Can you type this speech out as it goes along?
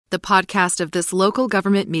The podcast of this local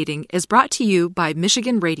government meeting is brought to you by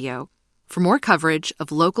Michigan Radio. For more coverage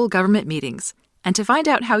of local government meetings and to find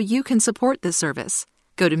out how you can support this service,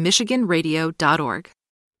 go to michiganradio.org.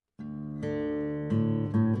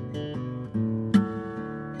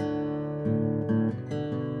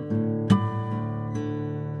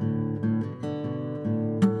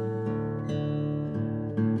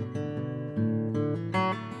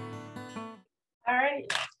 All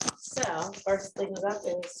right, so first thing up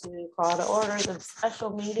is to call to order the special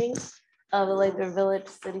meeting of the Lathrop Village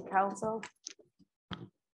City Council.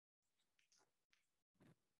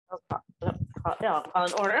 Call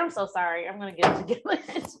in order. I'm so sorry. I'm going to get it together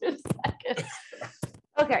in 2 seconds.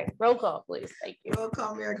 Okay, roll call, please. Thank you. Roll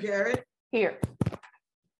call, Mayor Garrett. Here.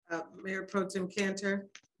 Mayor Pro Tem Cantor.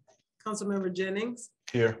 Councilmember Jennings.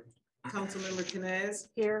 Here. Councilmember Canaz.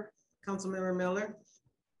 Here. Councilmember Miller.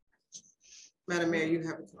 Madam Mayor, you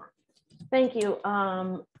have the floor. Thank you.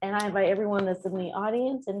 And I invite everyone that's in the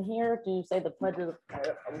audience and here to say the Pledge of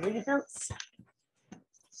Allegiance.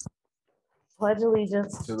 Pledge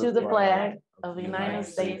allegiance to the flag of the United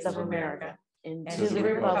States of America and to the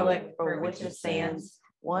republic for which it stands,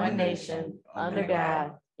 one nation, under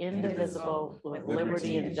God, indivisible, with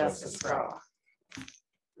liberty and justice for all.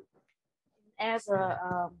 As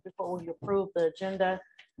before we approve the agenda,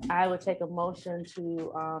 I would take a motion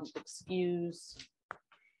to excuse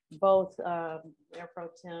both Mayor Pro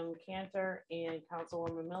Tem Cantor and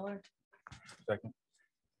Councilwoman Miller. Second.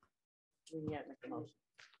 We have to make a motion.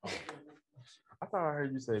 I thought I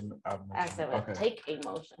heard you say. I said, okay. Take a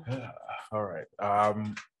motion. All right.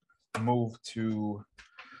 Move to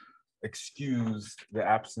excuse the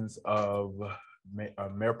absence of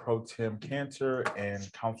Mayor Pro Tem Cantor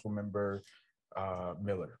and Councilmember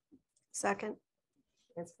Miller. Second.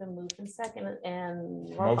 It's been moved and seconded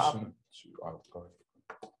and roll call. Motion to, go ahead.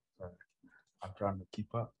 Sorry. I'm trying to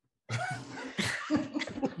keep up.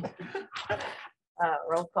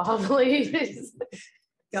 Roll call, please.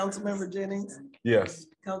 Councilmember Jennings. Yes.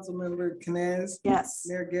 Councilmember Canaz. Yes.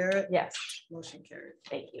 Mayor Garrett. Yes. Motion carried.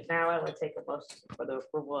 Thank you. Now I will take a motion for the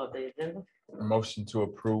approval of the agenda. Motion to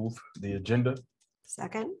approve the agenda.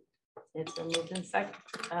 Second. It's been moved and seconded.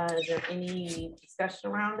 Is there any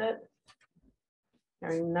discussion around it?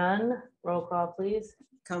 Hearing none, roll call, please.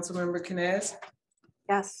 Councilmember Canaz.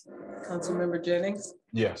 Yes. Councilmember Jennings.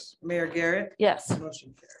 Yes. Mayor Garrett. Yes.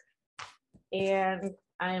 Motion carried. And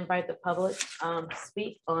I invite the public to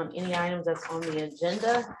speak on any items that's on the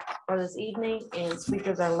agenda for this evening, and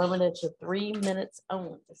speakers are limited to 3 minutes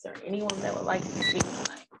only. Is there anyone that would like to speak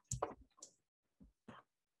tonight?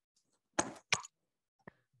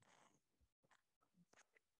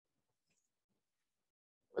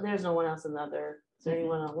 Well, there's no one else in the other. Is there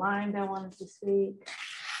anyone online that wanted to speak?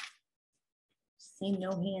 See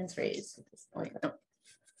no hands raised at this point.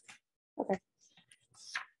 Okay.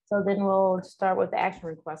 So then we'll start with the action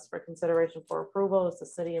request for consideration for approval. It's the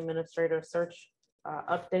city administrator search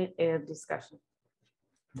update and discussion.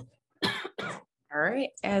 All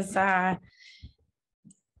right, as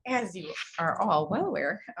you are all well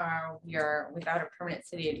aware, we are without a permanent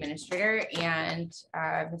city administrator, and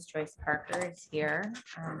Ms. Joyce Parker is here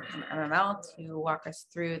from MML to walk us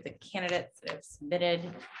through the candidates that have submitted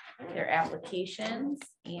their applications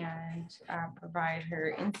and provide her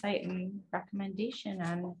insight and recommendation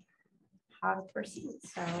on how to proceed.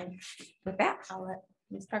 So with that, I'll let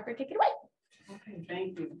Ms. Parker take it away. Okay,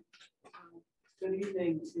 thank you. Good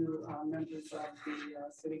evening to members of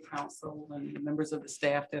the City Council and members of the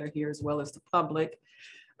staff that are here, as well as the public.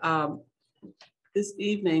 This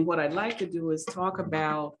evening, what I'd like to do is talk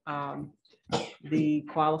about the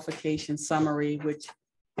qualification summary, which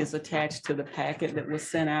is attached to the packet that was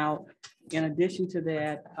sent out. In addition to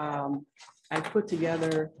that, I put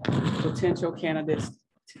together potential candidates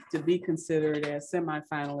to be considered as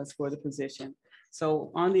semifinalists for the position.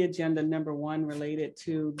 So on the agenda, number one, related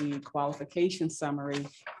to the qualification summary,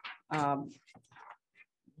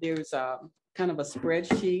 there's a kind of a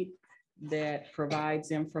spreadsheet that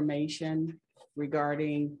provides information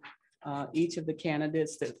regarding each of the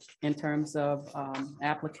candidates that in terms of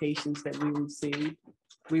applications that we received.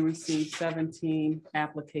 We received 17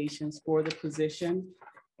 applications for the position.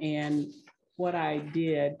 And what I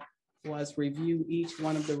did was review each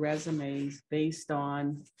one of the resumes based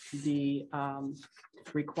on the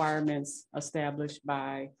requirements established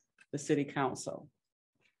by the City Council.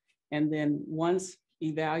 And then once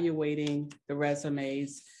evaluating the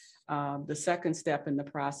resumes, the second step in the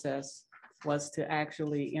process was to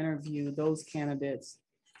actually interview those candidates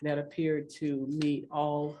that appeared to meet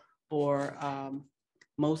all or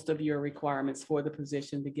most of your requirements for the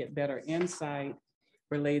position to get better insight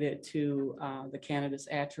related to the candidate's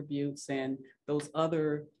attributes and those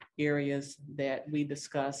other areas that we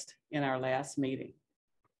discussed in our last meeting.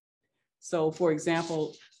 So for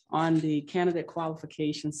example, on the candidate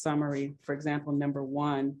qualification summary, for example, number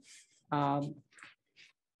 1, the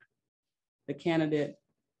candidate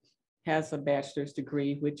has a bachelor's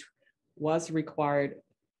degree, which was required.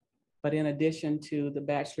 But in addition to the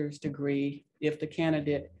bachelor's degree, if the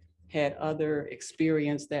candidate had other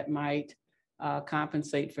experience that might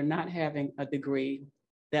compensate for not having a degree,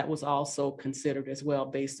 that was also considered as well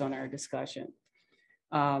based on our discussion.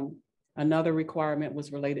 Another requirement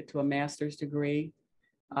was related to a master's degree,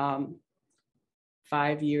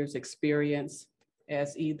 5 years experience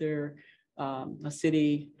as either a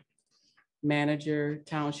city manager,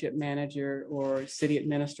 township manager, or city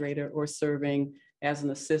administrator, or serving as an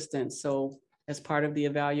assistant. So as part of the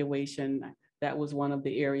evaluation, that was one of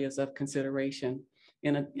the areas of consideration.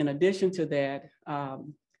 In addition to that,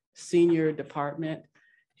 senior department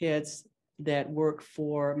heads that work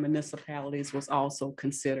for municipalities was also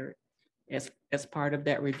considered as part of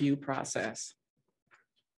that review process.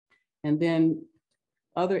 And then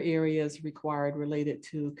other areas required related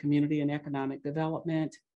to community and economic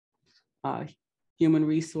development, human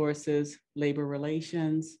resources, labor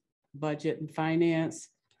relations, budget and finance,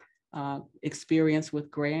 experience with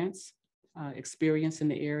grants, experience in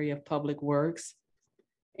the area of public works,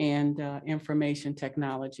 and information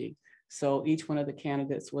technology. So each one of the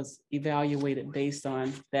candidates was evaluated based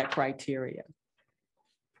on that criteria.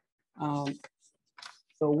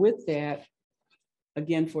 So with that,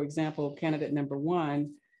 again, for example, candidate number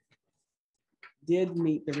 1 did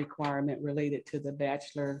meet the requirement related to the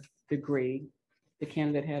bachelor degree. The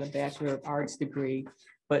candidate had a Bachelor of Arts degree,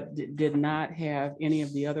 but did not have any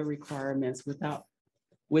of the other requirements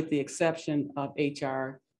with the exception of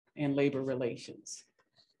HR and labor relations.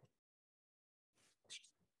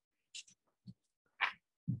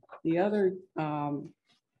 The other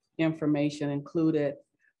information included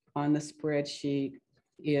on the spreadsheet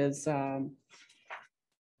is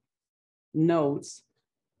notes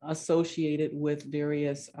associated with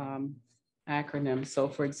various acronyms. So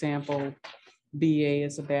for example, BA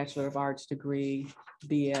is a Bachelor of Arts degree,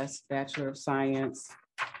 BS, Bachelor of Science,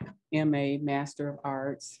 MA, Master of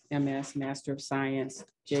Arts, MS, Master of Science,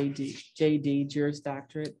 JD, Juris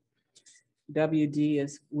Doctorate. WD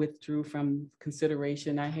is withdrew from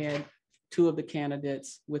consideration. I had 2 of the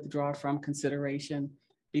candidates withdraw from consideration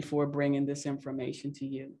before bringing this information to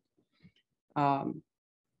you.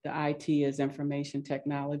 The IT is information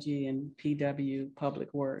technology, and PW,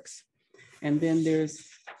 public works. And then there's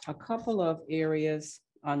a couple of areas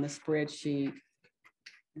on the spreadsheet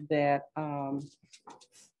that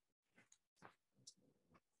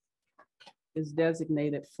is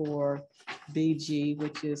designated for BG,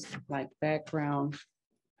 which is like background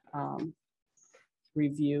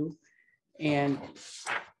review. And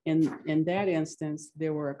in that instance,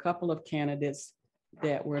 there were a couple of candidates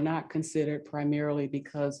that were not considered primarily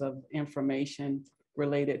because of information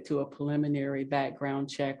related to a preliminary background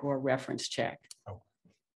check or reference check. Oh.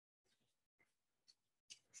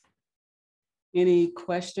 Any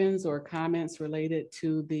questions or comments related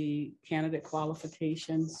to the candidate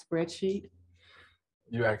qualification spreadsheet?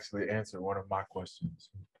 You actually answered one of my questions.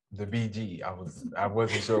 The BG, I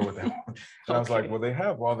wasn't sure what that was. And I was like, well, they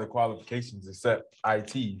have all the qualifications except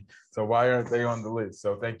IT. So why aren't they on the list?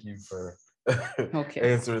 So thank you for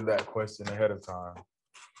answering that question ahead of time.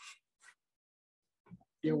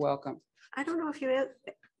 You're welcome. I don't know if you,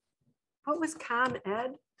 what was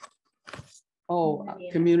ComEd? Oh,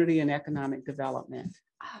 community and economic development.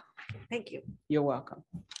 Oh, thank you. You're welcome.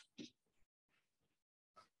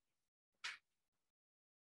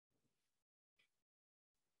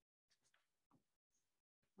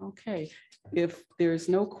 Okay, if there's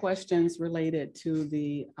no questions related to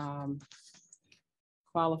the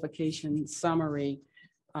qualification summary,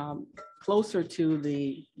 closer to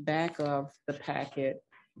the back of the packet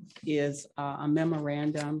is a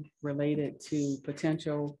memorandum related to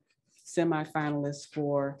potential semifinalists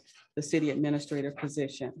for the city administrator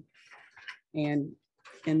position. And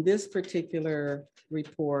in this particular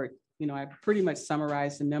report, you know, I pretty much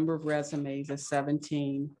summarized the number of resumes as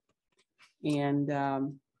 17.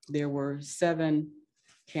 And there were 7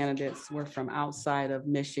 candidates were from outside of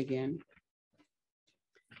Michigan.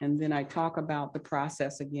 And then I talk about the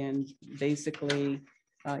process again, basically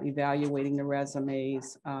evaluating the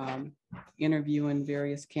resumes, interviewing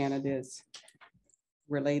various candidates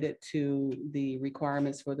related to the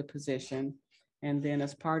requirements for the position. And then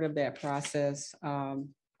as part of that process,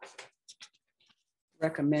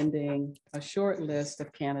 recommending a short list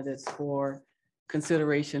of candidates for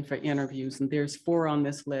consideration for interviews, and there's 4 on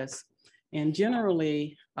this list. And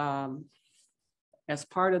generally, as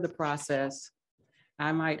part of the process,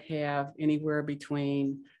 I might have anywhere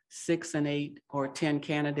between 6 and 8 or 10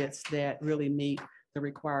 candidates that really meet the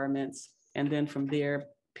requirements. And then from there,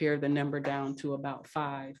 pare the number down to about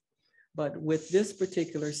 5. But with this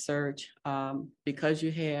particular search, because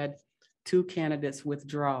you had 2 candidates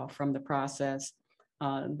withdraw from the process,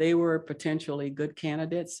 they were potentially good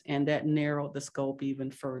candidates, and that narrowed the scope even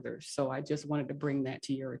further. So I just wanted to bring that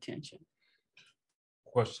to your attention.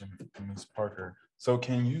 Question, Ms. Parker. So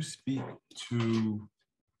can you speak to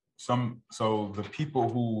so the people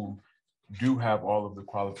who do have all of the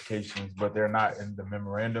qualifications, but they're not in the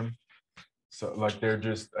memorandum? So like they're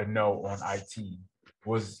just a no on IT.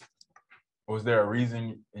 Was there a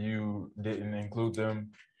reason you didn't include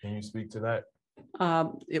them? Can you speak to that?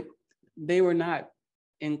 They were not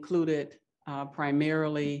included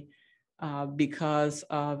primarily because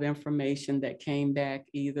of information that came back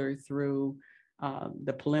either through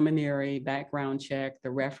the preliminary background check,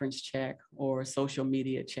 the reference check, or social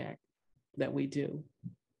media check that we do.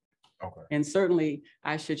 Okay. And certainly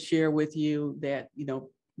I should share with you that,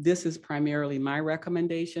 this is primarily my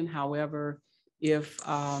recommendation. However, if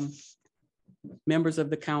members of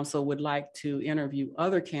the council would like to interview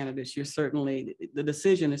other candidates, the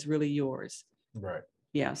decision is really yours. Right.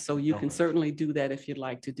 Yeah, so you can Okay. certainly do that if you'd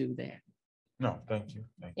like to do that. No, thank you.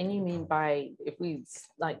 Thank And you mean by if we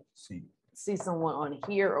like see someone on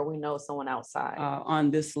here or we know someone outside? On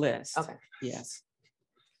this list. Okay. Yes.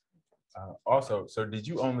 Also, so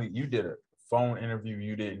you did a phone interview,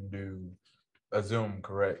 you didn't do a Zoom,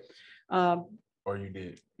 correct? Or you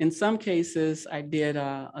did? In some cases, I did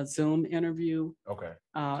a Zoom interview. Okay.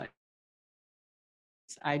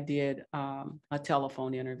 I did a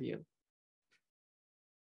telephone interview.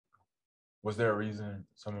 Was there a reason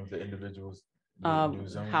some of the individuals didn't do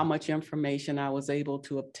Zoom? How much information I was able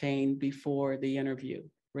to obtain before the interview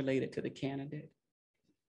related to the candidate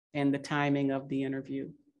and the timing of the interview.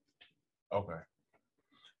 Okay.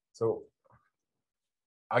 So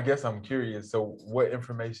I guess I'm curious. So what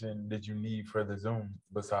information did you need for the Zoom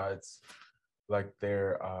besides like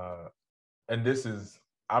their, and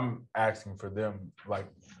I'm asking for them, like,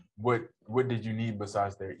 what did you need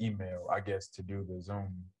besides their email, I guess, to do the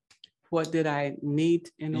Zoom? What did I need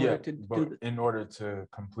in order to do? In order to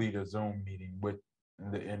complete a Zoom meeting with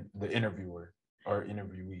the interviewer or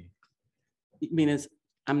interviewee?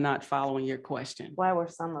 I'm not following your question. Why were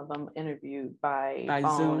some of them interviewed by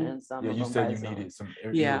phone Zoom? And some Yeah, of you them said by you Zoom? needed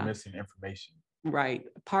you Yeah. were missing information. Right.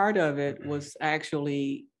 Part of it was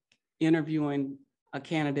actually interviewing a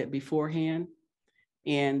candidate beforehand,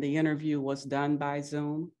 and the interview was done by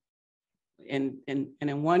Zoom. And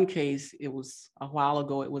in one case, it was a while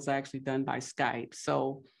ago, it was actually done by Skype.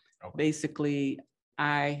 So basically,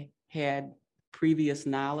 I had previous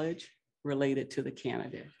knowledge related to the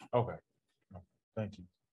candidate. Okay. Thank you.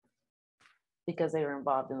 Because they were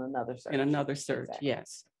involved in another search. In another search, Exactly.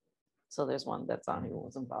 yes. So there's one that's on who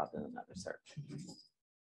was involved in another search.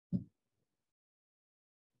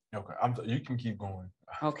 Okay, you can keep going.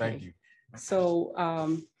 Okay. Thank you. So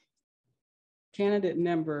candidate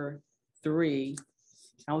number 3,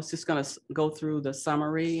 I was just going to go through the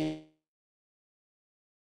summary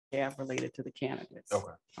related to the candidates.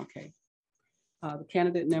 Okay. Okay. The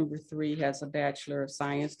candidate number 3 has a Bachelor of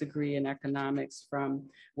Science degree in economics from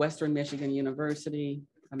Western Michigan University,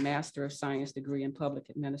 a Master of Science degree in public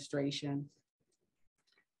administration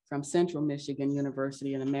from Central Michigan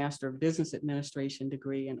University, and a Master of Business Administration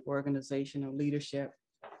degree in organizational leadership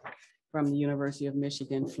from the University of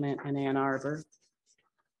Michigan, Flint and Ann Arbor.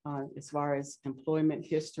 As far as employment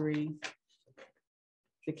history,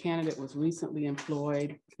 the candidate was recently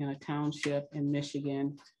employed in a township in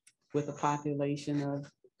Michigan with a population of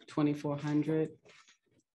 2,400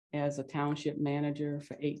 as a township manager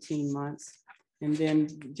for 18 months. And then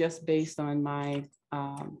just based on my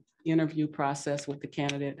interview process with the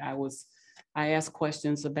candidate, I asked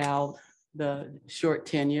questions about the short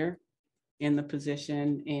tenure in the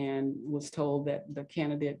position and was told that the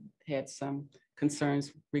candidate had some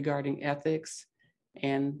concerns regarding ethics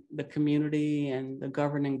and the community and the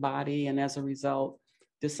governing body, and as a result,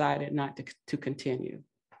 decided not to continue.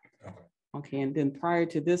 Okay, and then prior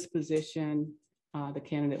to this position, the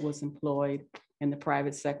candidate was employed in the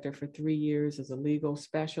private sector for 3 years as a legal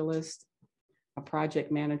specialist, a project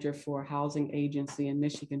manager for a housing agency in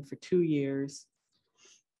Michigan for 2 years,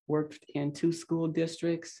 worked in 2 school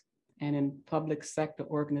districts and in public sector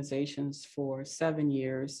organizations for 7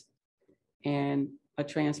 years, and a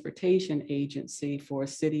transportation agency for a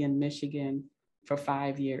city in Michigan for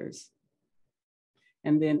 5 years.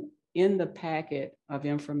 And then In the packet of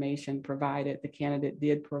information provided, the candidate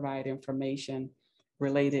did provide information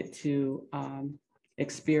related to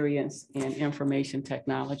experience in information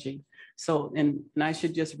technology. So, and I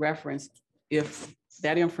should just reference, if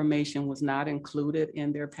that information was not included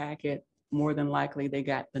in their packet, more than likely they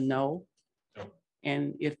got the no.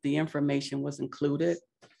 And if the information was included,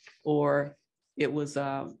 or it was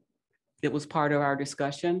part of our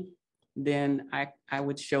discussion, then I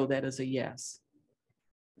would show that as a yes.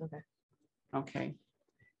 Okay. Okay.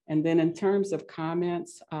 And then in terms of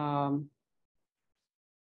comments, again,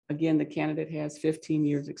 the candidate has 15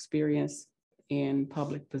 years experience in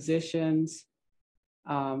public positions.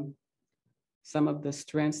 Some of the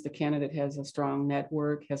strengths, the candidate has a strong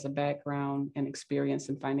network, has a background and experience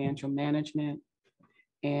in financial management,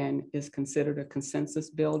 and is considered a consensus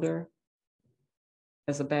builder,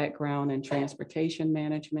 has a background in transportation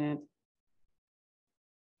management.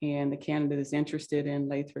 And the candidate is interested in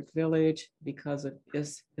Lathrop Village because of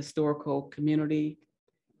its historical community,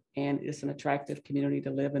 and it's an attractive community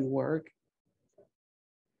to live and work.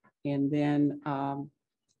 And then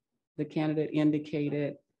the candidate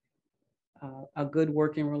indicated a good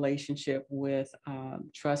working relationship with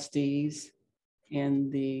trustees in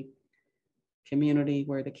the community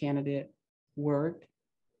where the candidate worked.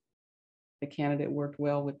 The candidate worked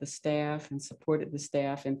well with the staff and supported the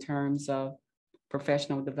staff in terms of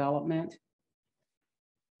professional development,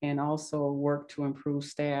 and also worked to improve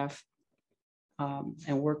staff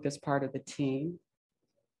and worked as part of the team.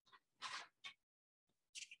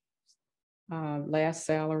 Last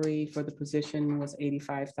salary for the position was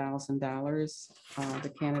 $85,000. The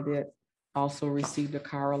candidate also received a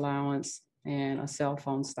car allowance and a cell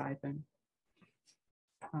phone stipend.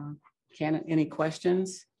 Any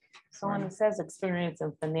questions? So when it says experience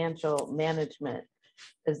in financial management,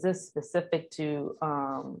 is this specific to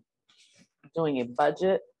doing a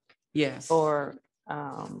budget Yes. for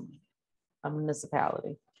a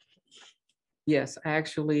municipality? Yes,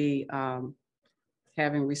 actually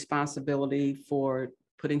having responsibility for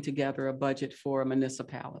putting together a budget for a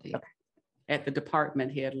municipality at the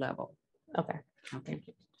department head level. Okay. Okay.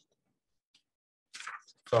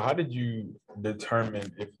 So how did you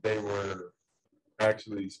determine if they were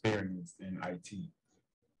actually experienced in IT?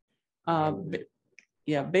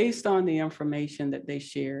 Yeah, based on the information that they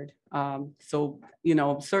shared. So, you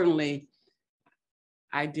know, certainly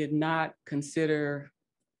I did not consider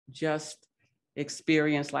just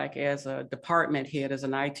experience like as a department head, as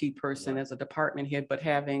an IT person, as a department head, but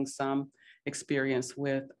having some experience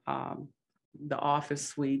with the office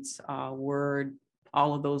suites, Word,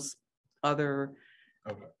 all of those other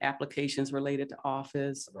applications related to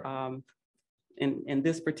Office. In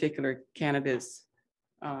this particular candidate's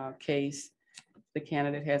case, the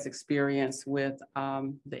candidate has experience with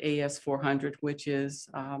the AS400, which is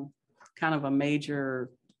kind of a major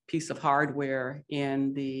piece of hardware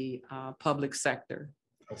in the public sector.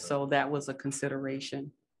 So that was a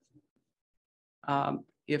consideration.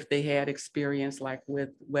 If they had experience like with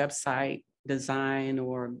website design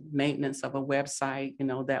or maintenance of a website, you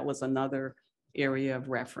know, that was another area of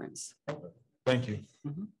reference. Thank you.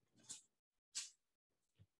 Mhm.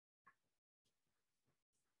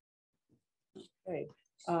 Okay.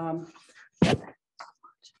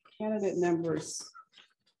 Candidate number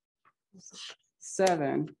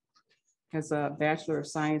 7 has a Bachelor of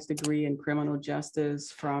Science degree in Criminal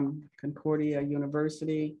Justice from Concordia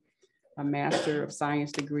University, a Master of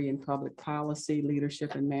Science degree in Public Policy,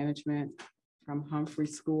 Leadership and Management from Humphrey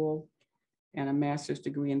School, and a Master's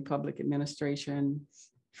degree in Public Administration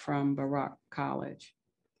from Baruch College.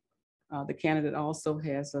 The candidate also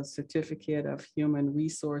has a Certificate of Human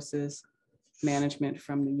Resources Management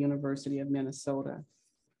from the University of Minnesota.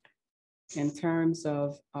 In terms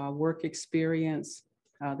of work experience,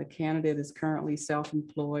 the candidate is currently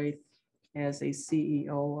self-employed as a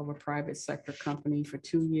CEO of a private sector company for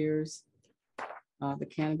 2 years. The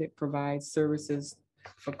candidate provides services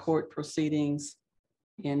for court proceedings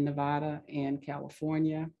in Nevada and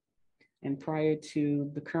California. And prior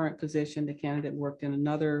to the current position, the candidate worked in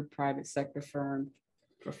another private sector firm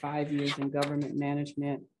for 5 years in government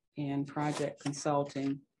management and project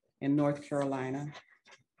consulting in North Carolina.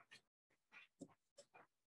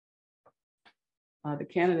 The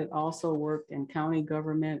candidate also worked in county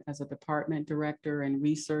government as a department director in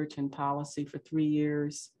research and policy for 3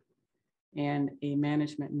 years, and a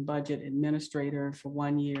management and budget administrator for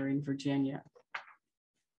 1 year in Virginia.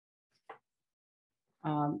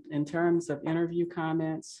 In terms of interview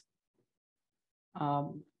comments,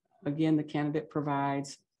 again, the candidate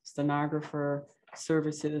provides stenographer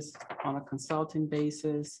services on a consulting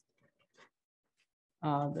basis.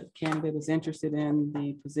 The candidate is interested in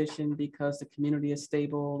the position because the community is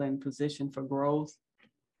stable and positioned for growth.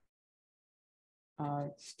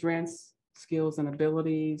 Strengths, skills, and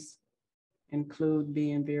abilities include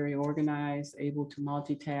being very organized, able to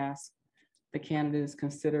multitask. The candidate is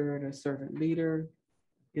considered a servant leader,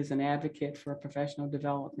 is an advocate for professional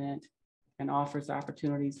development, and offers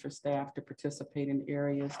opportunities for staff to participate in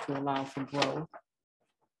areas to allow for growth.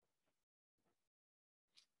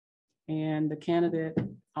 And the candidate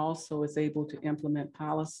also is able to implement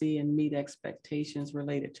policy and meet expectations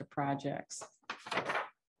related to projects.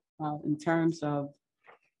 In terms of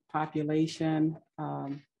population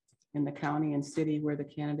in the county and city where the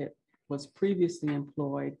candidate was previously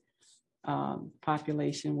employed,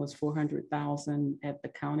 population was 400,000 at the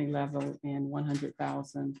county level and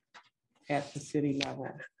 100,000 at the city level.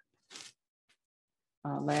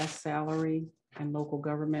 Last salary in local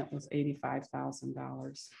government was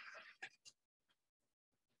 $85,000.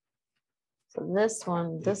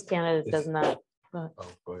 So this candidate does not, Oh,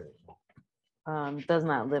 go ahead. does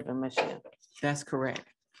not live in Michigan. That's correct.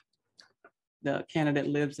 The candidate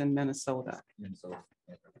lives in Minnesota. And so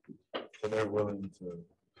they're willing to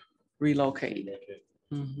Relocate. relocate.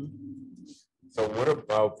 Mhm. So what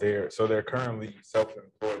about so they're currently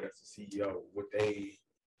self-employed as a CEO, would they,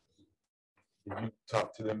 did you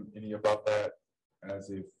talk to them any about that as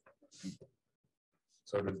if,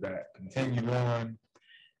 so does that continue on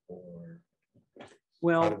or how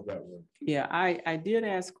Well, does that work? yeah, I did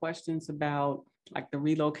ask questions about like the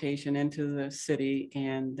relocation into the city,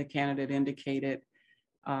 and the candidate indicated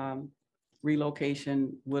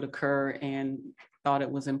relocation would occur and thought it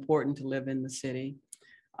was important to live in the city.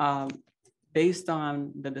 Based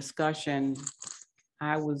on the discussion,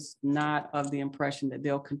 I was not of the impression that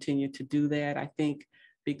they'll continue to do that. I think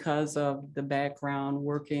because of the background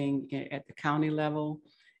working at the county level,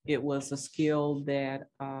 it was a skill that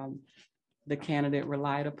the candidate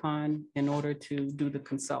relied upon in order to do the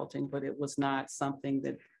consulting, but it was not something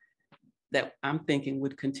that I'm thinking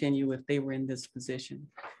would continue if they were in this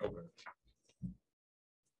position. Okay.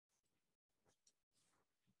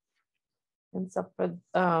 And so for,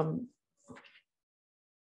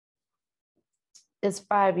 it's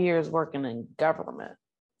 5 years working in government,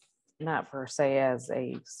 not per se as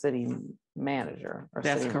a city manager or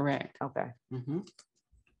That's city- correct. Okay. Mhm.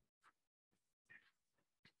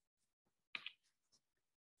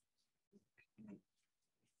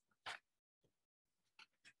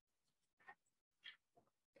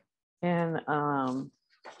 And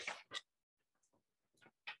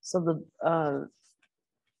so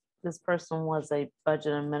this person was a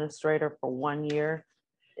budget administrator for 1 year.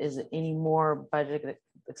 Is it any more budget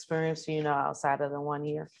experience, outside of the 1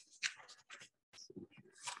 year?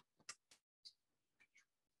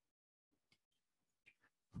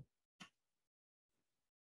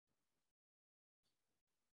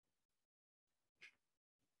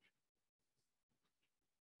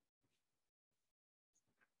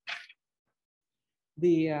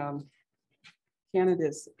 The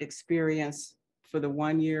candidate's experience for the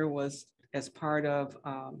 1 year was as part of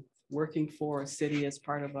working for a city as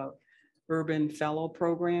part of a urban fellow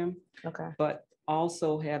program, Okay. but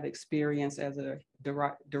also have experience as a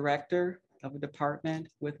director of a department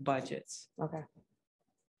with budgets. Okay.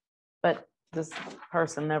 But this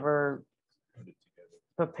person never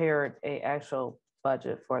prepared a actual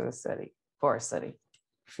budget for a city,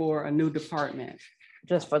 For a new department,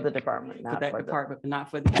 just for the department, for not that for the. department, but not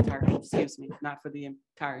for the entire, excuse me, not for the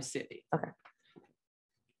entire city. Okay.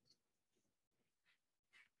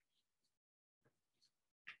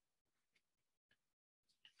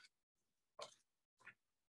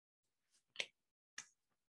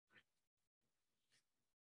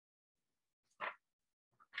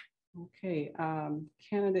 Okay,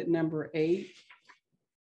 candidate number 8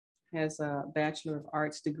 has a Bachelor of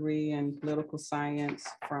Arts degree in political science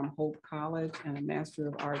from Hope College and a Master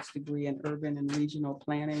of Arts degree in urban and regional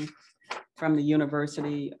planning from the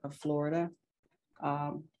University of Florida.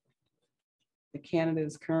 The candidate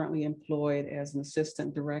is currently employed as an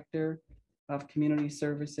Assistant Director of Community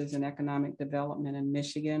Services and Economic Development in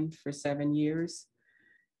Michigan for 7 years,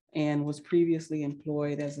 and was previously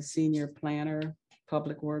employed as a Senior Planner,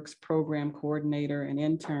 Public Works Program Coordinator, and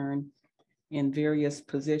Intern in various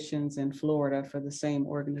positions in Florida for the same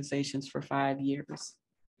organizations for 5 years.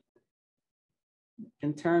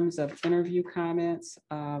 In terms of interview comments,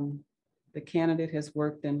 the candidate has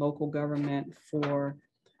worked in local government for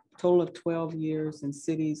a total of 12 years in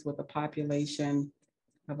cities with a population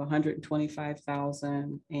of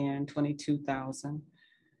 125,000 and 22,000.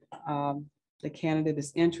 The candidate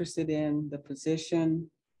is interested in the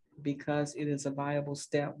position because it is a viable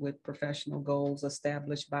step with professional goals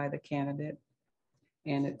established by the candidate,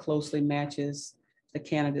 and it closely matches the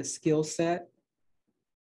candidate's skill set.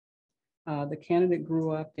 The candidate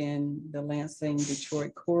grew up in the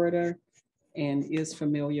Lansing-Detroit corridor and is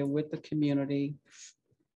familiar with the community.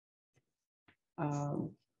 And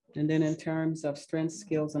then in terms of strengths,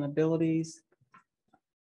 skills, and abilities,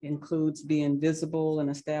 includes being visible and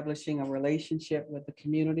establishing a relationship with the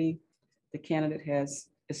community. The candidate has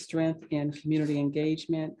a strength in community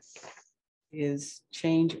engagement, is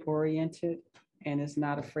change-oriented, and is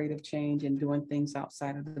not afraid of change and doing things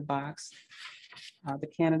outside of the box. The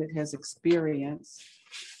candidate has experience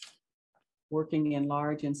working in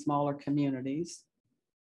large and smaller communities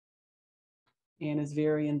and is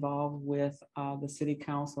very involved with the city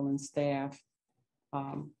council and staff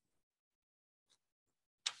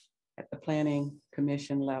at the planning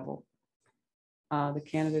commission level. The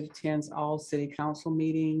candidate attends all city council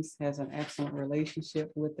meetings, has an excellent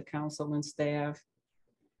relationship with the council and staff.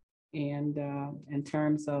 And in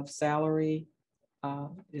terms of salary,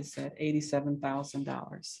 is at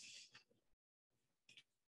 $87,000.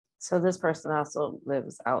 So this person also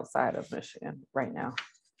lives outside of Michigan right now.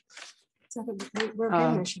 So they work in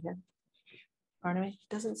Um, Michigan. Pardon me?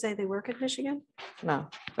 Doesn't say they work in Michigan. No,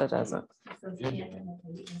 that doesn't.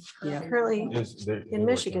 Yeah. Currently They're in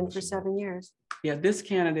Michigan for 7 years. Yeah, this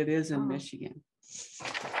candidate is in Oh. Michigan.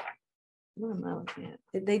 What am I looking at?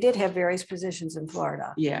 They did have various positions in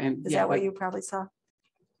Florida. Yeah, and Is yeah, that what but- you probably saw?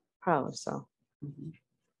 Probably so. Mhm.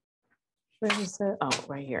 Where is it? Oh,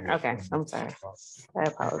 right here. Okay, I'm sorry. I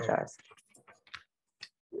apologize.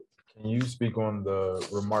 Can you speak on the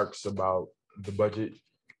remarks about the budget?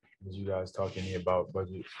 Did you guys talk any about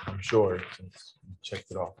budget? I'm sure since you checked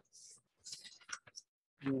it off.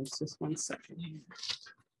 Yes, just 1 second here.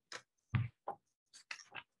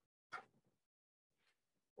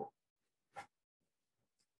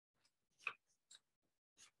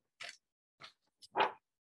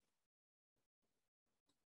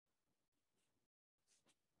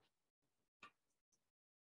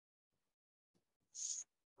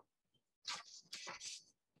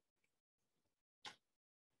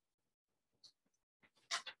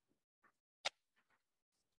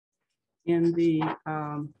 In the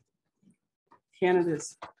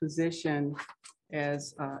candidate's position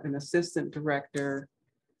as an assistant director,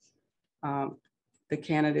 the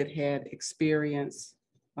candidate had experience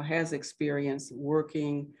or has experience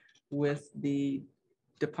working with the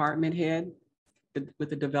department head with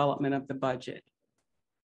the development of the budget.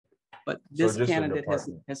 But this just the candidate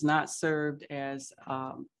department. has not served as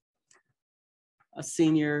a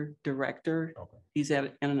senior director. Okay. He's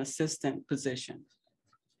in an assistant position.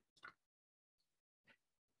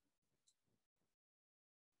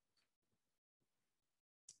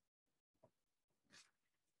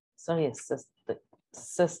 So he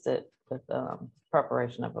assisted with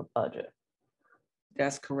preparation of a budget.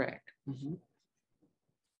 That's correct. Mhm.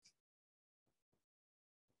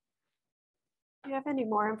 Do you have any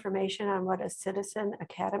more information on what a citizen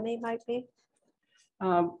academy might be?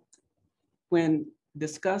 When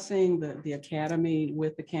discussing the academy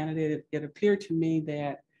with the candidate, it appeared to me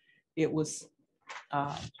that it was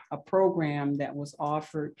a program that was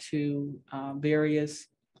offered to various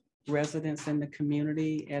residents in the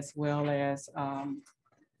community, as well as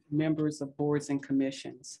members of boards and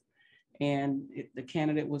commissions. And the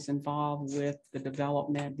candidate was involved with the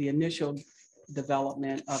development, the initial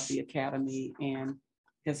development of the academy, and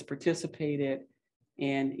has participated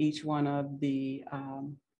in each one of the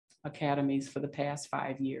academies for the past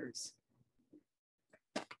 5 years.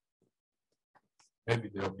 Maybe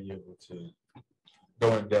they'll be able to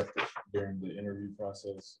go in depth during the interview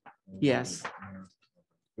process. Yes.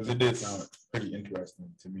 Because it did sound pretty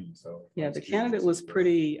interesting to me, so. Yeah, the candidate was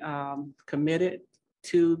pretty committed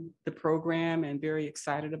to the program and very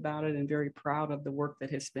excited about it and very proud of the work that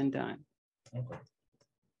has been done. Okay.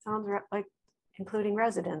 Sounds like including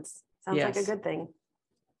residents. Sounds like a Yes. good thing.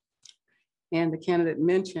 And the candidate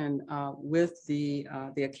mentioned with the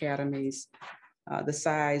academies, the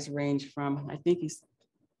size range from, I think he's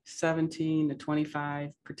 17 to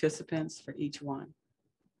 25 participants for each one.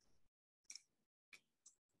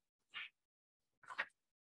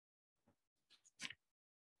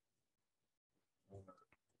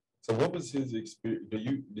 So what was his experience?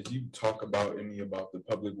 Did you talk about any about the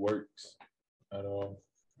public works at all?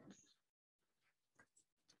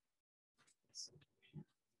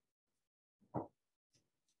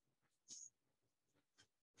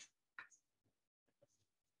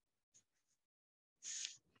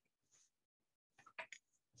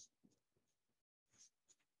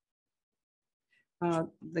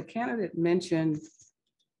 The candidate mentioned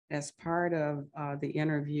as part of the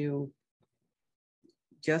interview,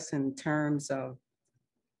 just in terms of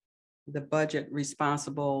the budget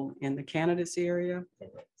responsible in the candidates area,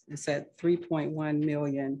 it's at 3.1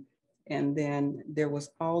 million. And then there was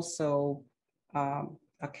also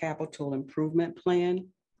a capital improvement plan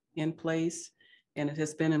in place, and it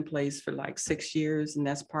has been in place for like 6 years, and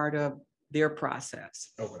that's part of their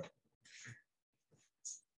process. Okay.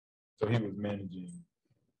 So he was managing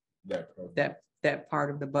that program. That part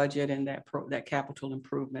of the budget and that capital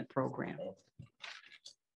improvement program.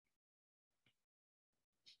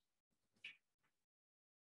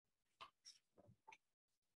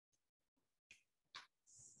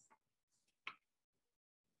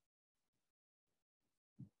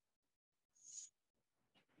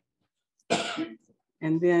 Okay.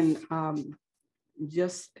 And then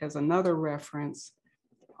just as another reference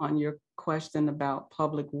on your question about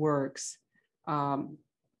public works,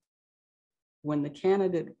 when the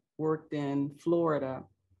candidate worked in Florida,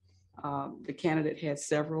 the candidate had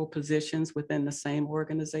several positions within the same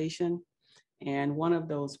organization. And one of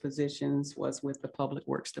those positions was with the Public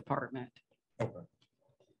Works Department. Okay.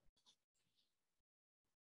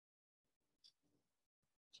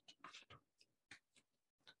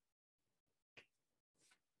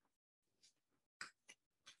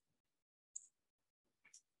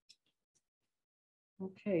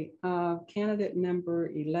 Okay, candidate number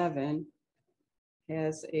 11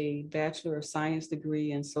 has a Bachelor of Science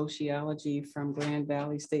degree in sociology from Grand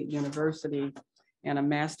Valley State University and a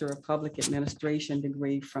Master of Public Administration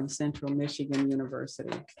degree from Central Michigan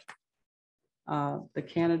University. The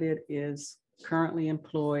candidate is currently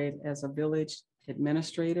employed as a village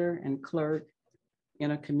administrator and clerk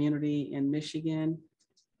in a community in Michigan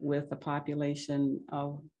with a population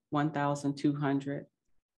of 1,200.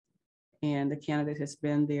 And the candidate has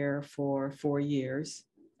been there for 4 years.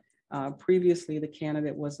 Previously, the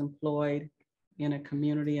candidate was employed in a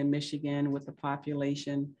community in Michigan with a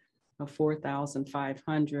population of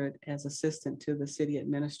 4,500 as assistant to the city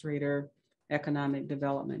administrator, economic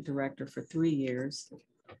development director for 3 years.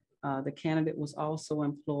 The candidate was also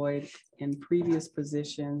employed in previous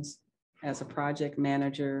positions as a project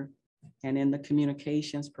manager and in the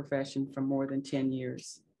communications profession for more than 10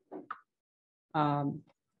 years.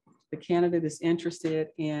 The candidate is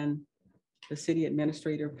interested in the city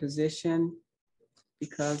administrator position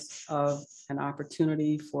because of an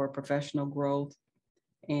opportunity for professional growth,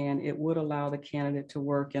 and it would allow the candidate to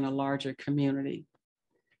work in a larger community.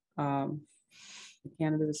 The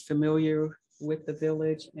candidate is familiar with the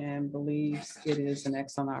village and believes it is an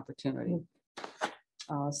excellent opportunity.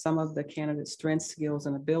 Some of the candidate's strengths, skills,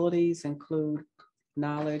 and abilities include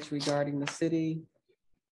knowledge regarding the city,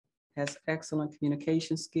 has excellent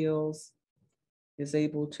communication skills, is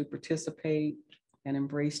able to participate and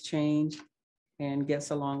embrace change, and gets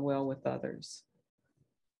along well with others.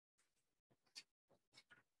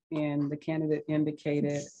 And the candidate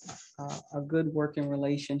indicated a good working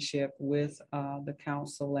relationship with the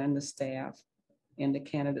council and the staff in the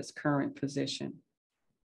candidate's current position.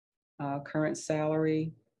 Current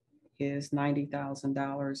salary is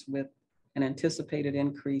 $90,000 with an anticipated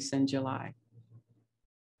increase in July.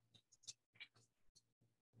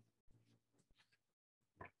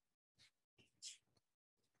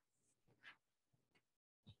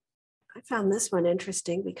 I found this one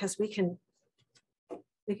interesting because we can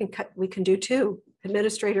do two,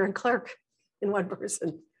 administrator and clerk in one person.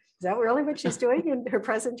 Is that really what she's doing in her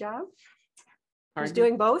present job? She's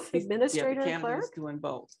doing both, administrator and clerk? Doing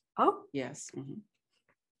both. Oh, Yes.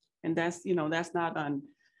 And that's, that's not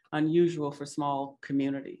unusual for small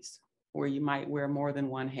communities where you might wear more than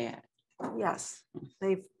one hat. yes,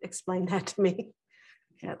 they've explained that to me.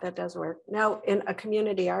 Yeah, that does work. Now, in a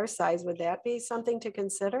community our size, would that be something to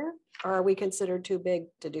consider? Or are we considered too big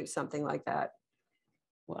to do something like that?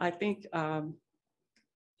 Well, I think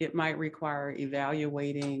it might require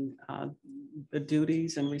evaluating the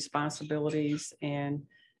duties and responsibilities and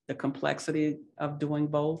the complexity of doing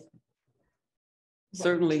both.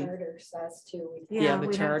 Certainly. Charter says too. Yeah, the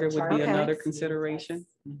we'd have charter to would be okay. another consideration.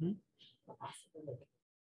 Mhm.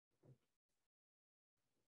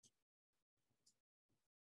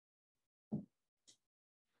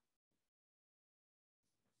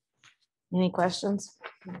 Any questions?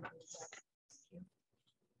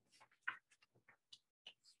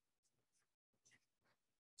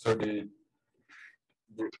 So did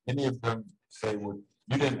any of them say what,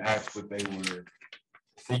 you didn't ask what they were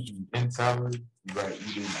seeking in salary, right?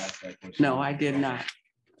 You didn't ask that question. No, I did not.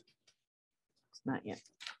 Not yet.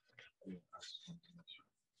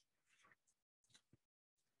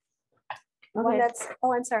 Well, that's,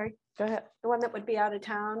 oh, I'm sorry. Go ahead. The one that would be out of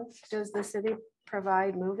town, does the city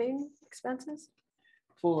provide moving expenses?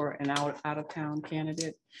 For an out of town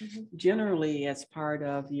candidate, Mhm. generally as part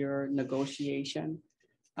of your negotiation.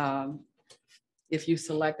 If you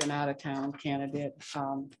select an out of town candidate,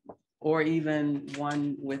 or even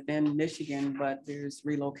one within Michigan, but there's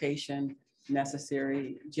relocation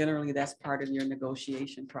necessary, generally that's part of your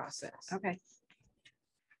negotiation process. Okay.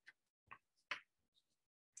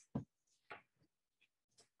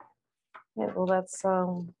 Yeah, well, let's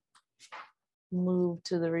move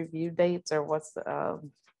to the review dates, or what's the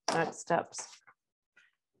next steps?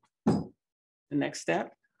 The next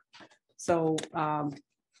step. So the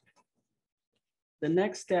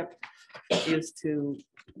next step is to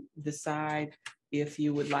decide if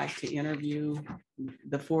you would like to interview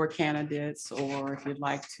the 4 candidates, or if you'd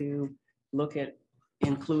like to look at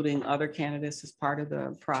including other candidates as part of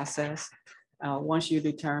the process. Once you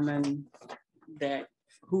determine that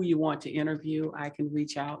who you want to interview, I can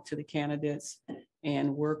reach out to the candidates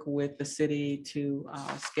and work with the city to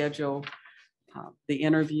schedule the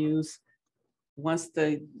interviews. Once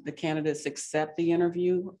the candidates accept the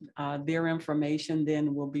interview, their information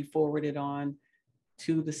then will be forwarded on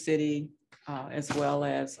to the city, as well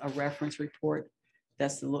as a reference report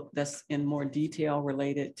that's in more detail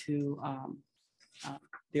related to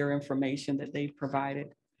their information that they've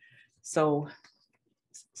provided. So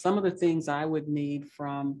some of the things I would need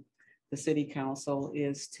from the city council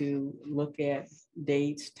is to look at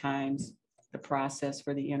dates, times, the process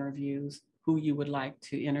for the interviews, who you would like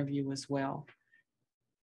to interview as well.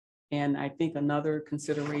 And I think another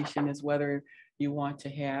consideration is whether you want to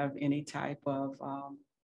have any type of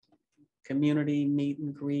community meet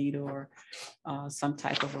and greet, or some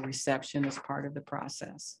type of a reception as part of the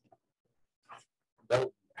process. That would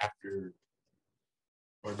be after,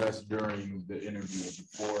 or that's during the interview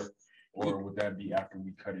before, or would that be after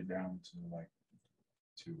we cut it down to like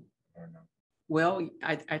 2 or no? Well,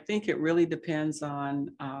 I think it really depends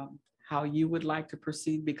on how you would like to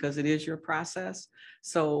proceed, because it is your process.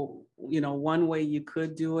 So, one way you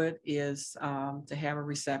could do it is to have a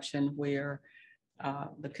reception where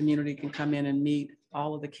the community can come in and meet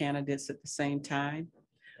all of the candidates at the same time.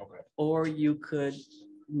 Okay. Or you could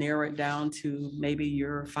narrow it down to maybe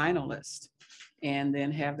your finalist, and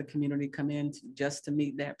then have the community come in just to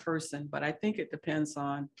meet that person. But I think it depends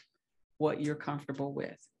on what you're comfortable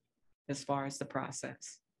with as far as the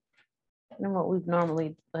process. And what we've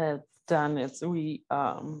normally done is we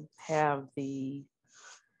have the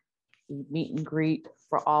meet and greet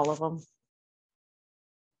for all of them,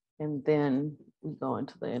 and then we go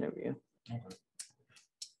into the interview. Okay.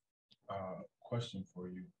 Question for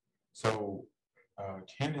you. So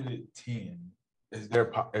candidate 10, is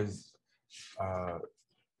there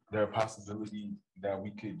a possibility that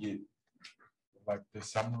we could get like the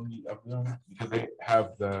summary of them, because they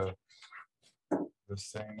have the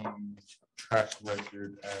same track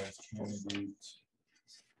record as candidate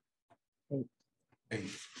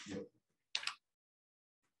 8? Yeah.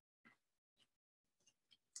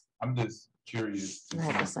 I'm just curious to I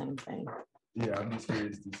have the see, same thing. yeah, I'm just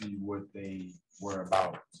curious to see what they were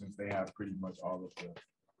about, since they have pretty much all of the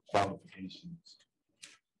qualifications,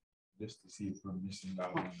 just to see if we're missing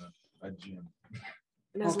out on a gem.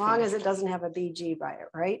 And as long as it doesn't have a BG by it,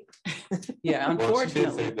 right? Yeah, Well, she did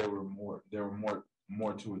unfortunately. say there were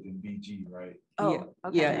more to it than BG, right? Oh,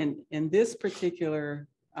 okay. Yeah, and in this particular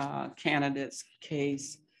candidate's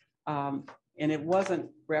case, and it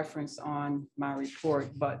wasn't referenced on my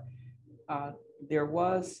report, but there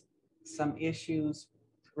was some issues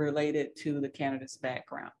related to the candidate's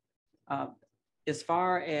background. As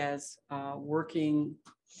far as working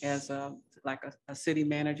as a city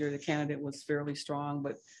manager, the candidate was fairly strong,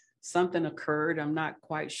 but something occurred. I'm not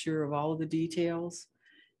quite sure of all of the details.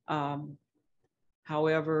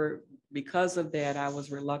 However, because of that, I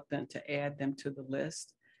was reluctant to add them to the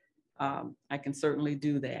list. I can certainly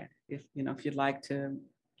do that if you'd like to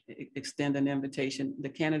extend an invitation. The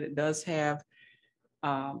candidate does have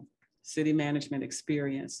city management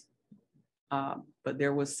experience, but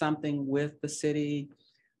there was something with the city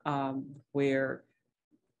where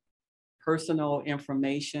personal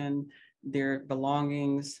information, their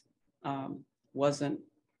belongings, wasn't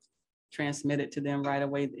transmitted to them right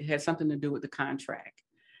away. It had something to do with the contract.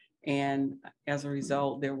 And as a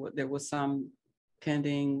result, there was some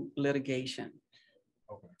pending litigation.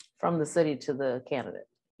 Okay. From the city to the candidate.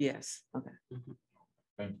 Yes. Okay. Mhm.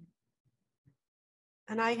 Thank you.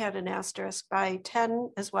 And I had an asterisk by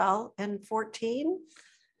 10 as well, and 14.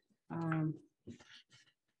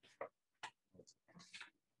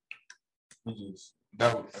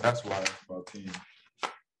 That's why it's about 10.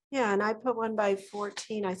 Yeah, and I put one by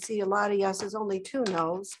 14. I see a lot of yeses, only 2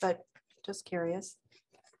 nos, but just curious.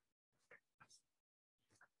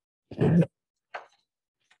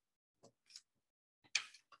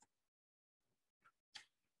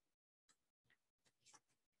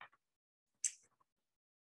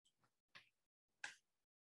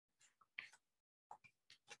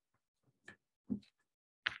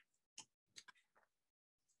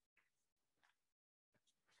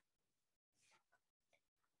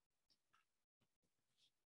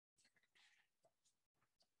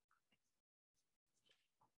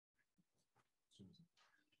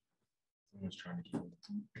 Someone's trying to keep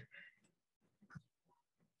it.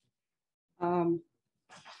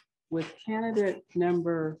 With candidate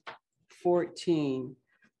number 14,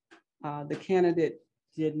 the candidate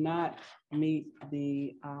did not meet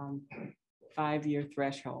the 5-year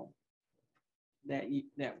threshold that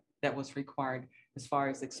was required as far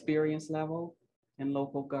as experience level in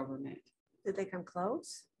local government. Did they come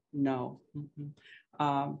close? No.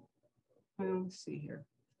 Well, let's see here.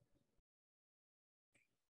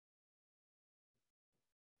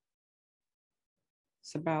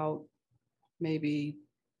 It's about maybe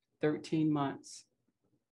 13 months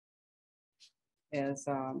as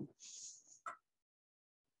a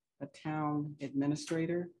town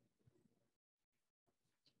administrator.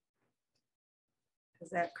 Is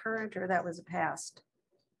that current or that was past?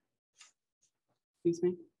 Excuse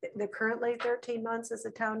me? They're currently 13 months as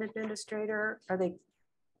a town administrator. Are they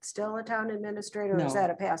still a town administrator or is No. that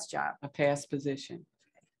a past job? A past position.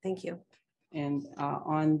 Thank you. And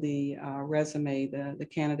on the resume, the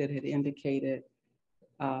candidate had indicated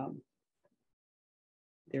they're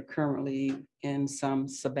currently in some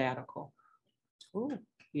sabbatical. Ooh,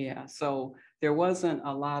 Yeah, so there wasn't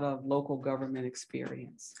a lot of local government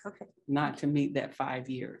experience, okay. not to meet that 5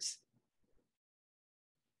 years.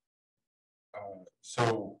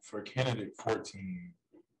 So for candidate 14,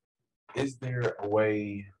 is there a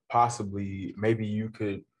way possibly, maybe you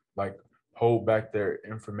could like hold back their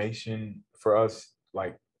information for us,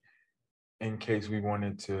 like in case we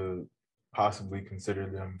wanted to possibly consider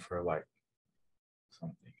them for like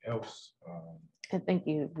something else? I think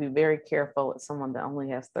you'd be very careful with someone that only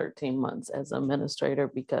has 13 months as administrator,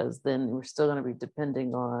 because then we're still going to be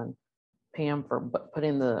depending on Pam for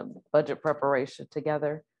putting the budget preparation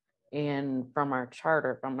together. And from our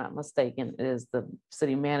charter, if I'm not mistaken, it is the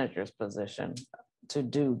city manager's position to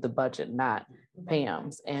do the budget, not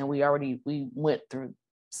Pam's. And we went through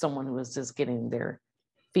someone who was just getting their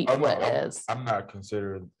feet Oh, no, wet as. I'm not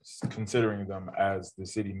considering them as the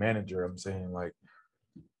city manager. I'm saying like,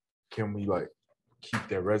 can we like keep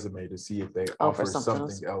their resume to see if they offer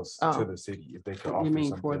something else to the city? If they could offer You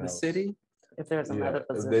mean something for the else. City? If there's Yeah, another if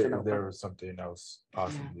position. there was something else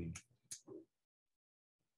possibly.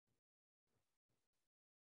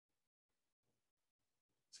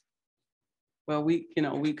 Well,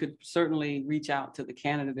 we could certainly reach out to the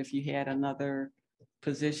candidate if you had another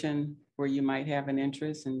position where you might have an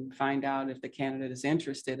interest and find out if the candidate is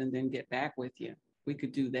interested and then get back with you. We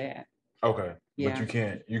could do that. Okay, Yeah. but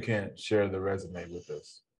you can't share the resume with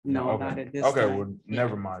us. No, Okay. not at this Okay, time. well,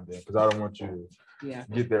 never mind then, because I don't want you Yeah.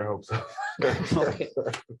 to get their hopes up. Okay.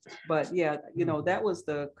 But yeah, that was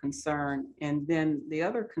the concern. And then the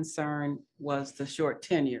other concern was the short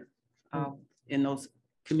tenure in those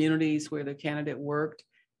communities where the candidate worked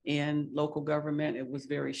in local government. It was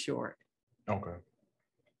very short. Okay.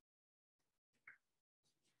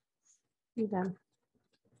 You done?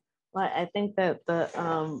 Well, I think that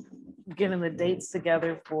the getting the dates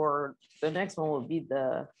together for the next one would be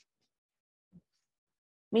the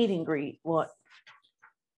meet and greet. What?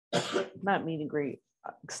 Not meet and greet,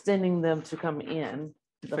 extending them to come in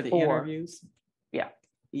For the four. interviews? Yeah.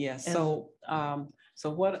 Yeah, so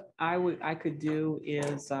what I could do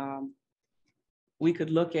is we could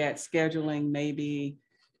look at scheduling maybe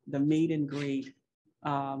the meet and greet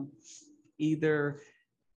either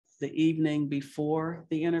the evening before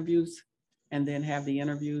the interviews and then have the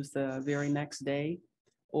interviews the very next day.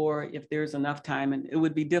 Or if there's enough time, and it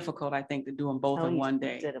would be difficult, I think, to do them both in one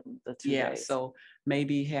day. Did them the 2 Yeah, days. so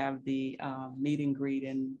maybe have the meet and greet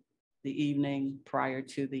in the evening prior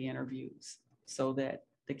to the interviews so that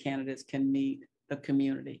the candidates can meet the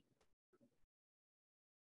community.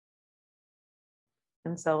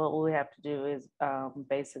 And so what we have to do is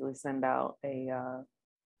basically send out a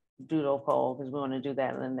doodle poll, because we want to do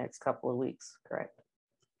that in the next couple of weeks, correct?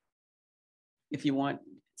 If you want,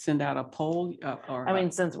 send out a poll or. I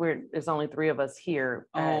mean, since there's only 3 of us here,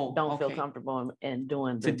 I Oh, don't feel okay. comfortable in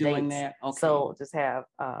doing the To doing dates. that, okay. So just have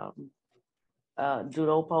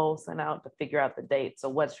doodle poll sent out to figure out the date. So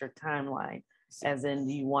what's your timeline? As in,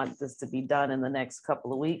 do you want this to be done in the next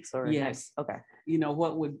couple of weeks or? Yes. Okay. You know,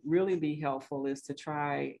 what would really be helpful is to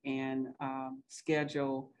try and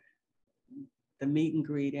schedule the meet and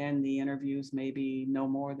greet and the interviews maybe no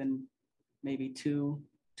more than maybe two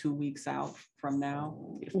weeks out from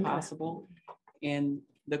now, if possible. And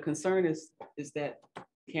the concern is that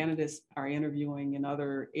candidates are interviewing in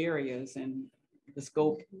other areas, and the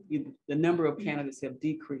scope, the number of candidates have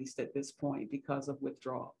decreased at this point because of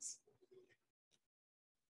withdrawals.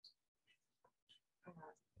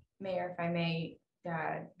 Mayor, if I may,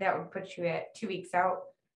 that would put you at 2 weeks out,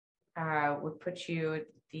 would put you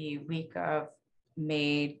the week of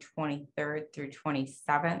May 23rd through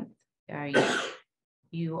 27th.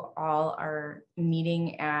 You all are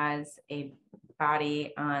meeting as a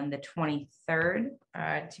body on the 23rd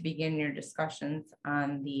to begin your discussions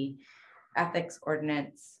on the ethics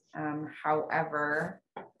ordinance. However,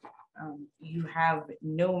 you have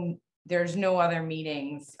there's no other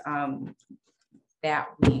meetings that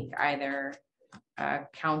week, either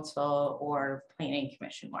council or planning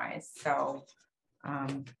commission wise. So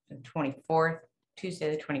the 24th,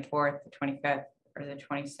 Tuesday, the 24th, the 25th, or the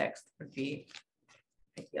 26th would be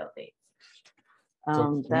ideal dates.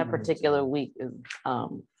 That particular week is,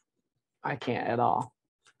 I can't at all.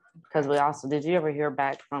 Because we also, did you ever hear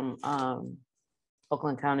back from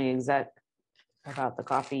Oakland County exec about the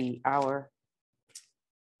coffee hour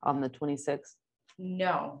on the 26th?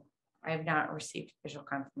 No, I have not received official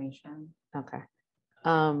confirmation. Okay.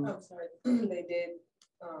 I'm sorry, they did,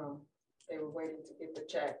 they were waiting to get the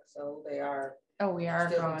check, so they are. Oh, we are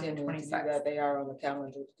still going to continuing to do 26th. that. They are on the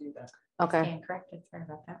calendar to do that. Okay. Stand corrected, sorry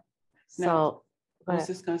about that. So, I was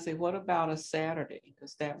just gonna say, what about a Saturday?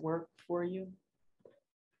 Does that work for you?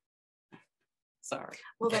 Sorry.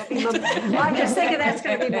 Will that be, well, I'm just thinking that's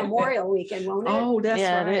gonna be Memorial Weekend, won't it? Oh, that's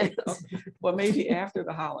Yeah, right. it is. Well, maybe after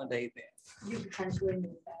the holiday then. You potentially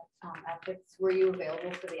move that ethics. Were you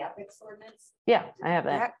available for the ethics ordinance? yeah, I have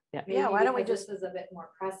that. Yeah. Yeah, why don't we Maybe just, This is a bit more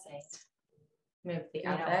pressing. Move the You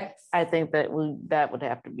know, ethics. I think that that would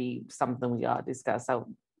have to be something we all discuss. So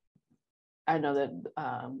I know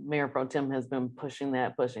that Mayor Pro Tem has been pushing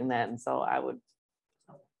that, and so I would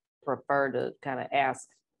prefer to kind of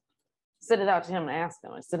send it out to him and ask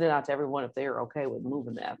him, and send it out to everyone if they're okay with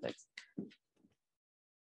moving the ethics.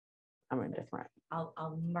 I'm indifferent.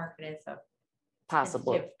 I'll mark it as a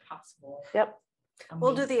Possible. if possible. Yep.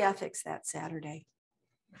 we'll do the ethics that Saturday.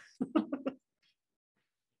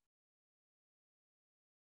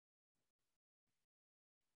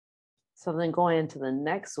 So then going into the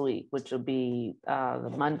next week, which will be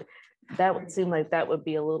the Monday, that would seem like that would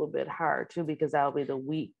be a little bit hard too, because that'll be the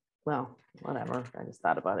week. Well, whatever. I just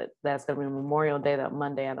thought about it. That's gonna be Memorial Day, that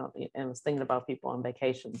Monday. I was thinking about people on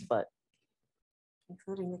vacations, but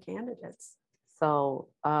Including the candidates. so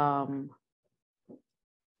You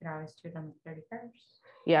can always do it on the 31st.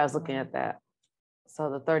 yeah, I was looking at that. So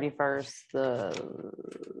the 31st,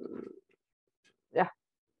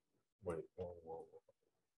 Wait, whoa.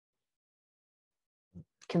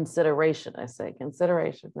 consideration, I say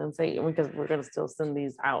consideration, and say, because we're gonna still send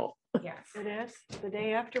these out. Yes. It is the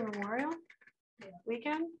day after Memorial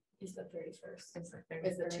Weekend? Is the 31st. It's the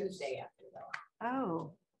Is the 31st. Tuesday after though.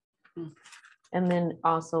 Oh, And then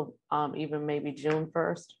also even maybe June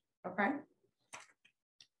 1st. Okay.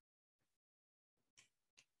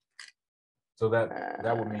 So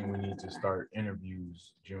that would mean we need to start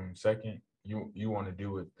interviews June 2nd. You want to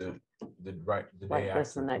do it the day Like after,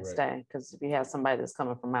 this the next correct? day, because if you have somebody that's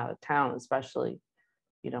coming from out of town, especially,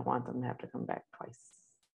 you don't want them to have to come back twice.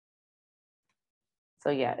 So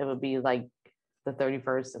yeah, it would be like the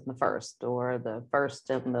 31st and the 1st, or the 1st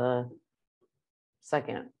and the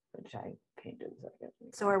 2nd, which I can't do the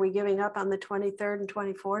 2nd. so are we giving up on the 23rd and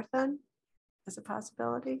 24th then? As a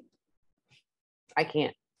possibility? I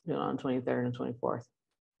can't do it on 23rd and 24th.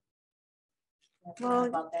 Well,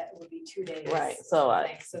 About that, it would be 2 days. Right, so I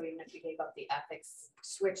think. So even if you gave up the ethics,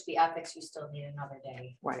 switch the ethics, you still need another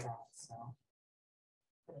day. for Right. that, So.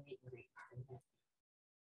 for the meet and greet part of it.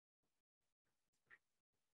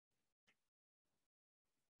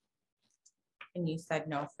 And you said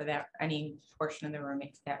no for that, any portion of the room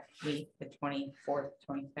except week, the 24th,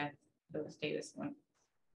 25th, those days one.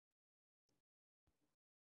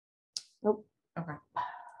 Nope. Okay.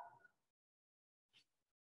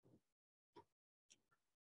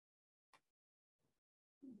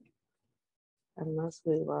 Unless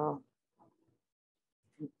we will.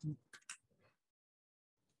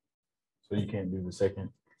 So you can't do the 2nd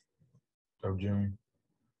of June.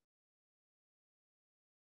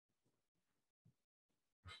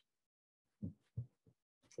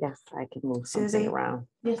 Yes, I can move Susie? something around.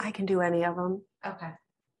 I can do any of them. Okay.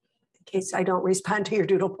 case I don't respond to your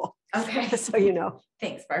doodle poll, Okay, so you know.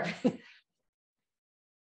 thanks, Barb.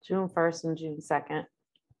 June 1st and June 2nd.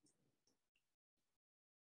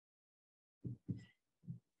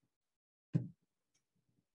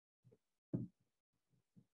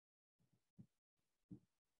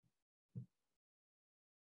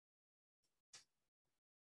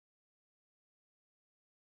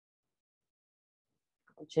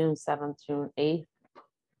 June 7th, June 8th.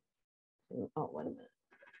 Oh, wait a minute.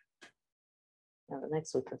 Yeah, the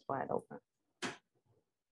next week is wide open.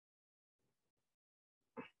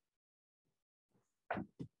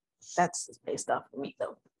 That's based off of me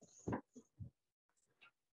though.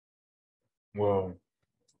 Well,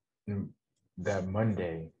 that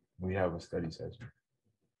Monday, we have a study session.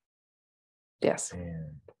 Yes.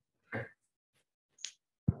 And I,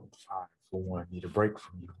 for one, need a break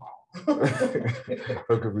from you all.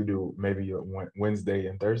 What could we do? Maybe Wednesday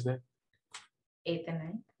and Thursday? 8th and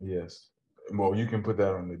 9th. Yes. Well, you can put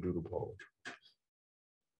that on the doodle poll.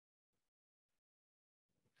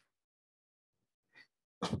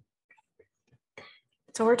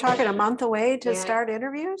 So we're talking a month away to Yeah, start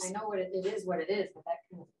interviews? I know what it is, but that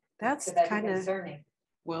That's could that be kind of, concerning.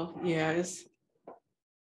 Well, yeah, it's.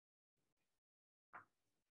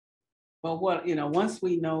 Well, what, once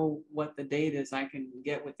we know what the date is, I can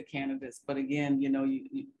get with the candidates. But again,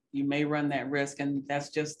 you may run that risk, and that's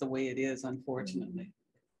just the way it is, unfortunately.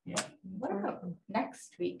 Yeah, What about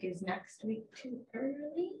next week? Is next week too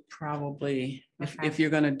early? probably if Okay. you're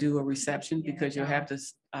gonna do a reception, Yeah, because you'll have to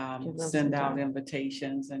Give them send some out time.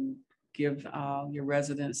 invitations and give your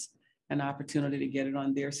residents an opportunity to get it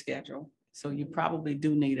on their schedule. So you probably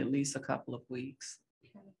do need at least a couple of weeks.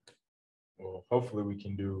 Well, hopefully we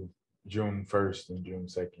can do June 1st and June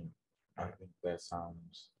 2nd. I think that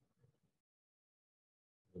sounds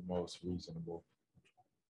the most reasonable.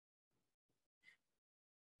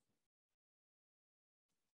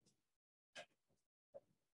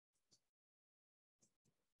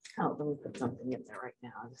 Oh, let me put something in there right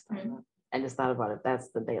now. I just thought about it. That's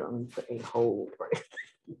the day. Let me put a hold right.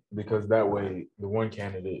 Because that way the one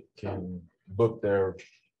candidate can book their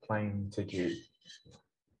plane ticket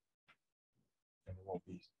and it won't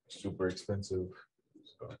be super expensive.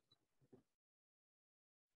 So,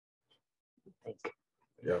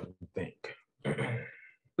 yeah, we think.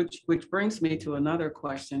 Which brings me to another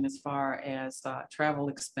question as far as travel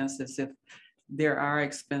expenses. If there are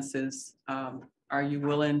expenses, are you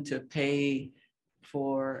willing to pay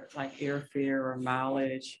for like airfare or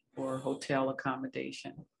mileage or hotel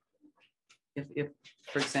accommodation? If,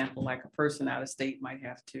 for example, like a person out of state might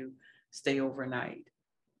have to stay overnight,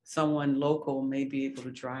 someone local may be able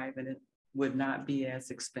to drive and it would not be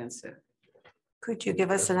as expensive. could you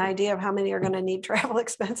give us an idea of how many are going to need travel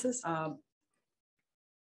expenses?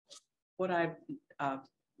 What I've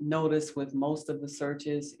noticed with most of the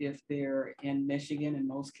searches, if they're in Michigan, in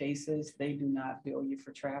most cases, they do not bill you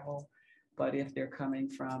for travel. But if they're coming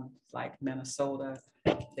from like Minnesota,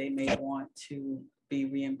 they may want to be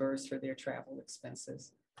reimbursed for their travel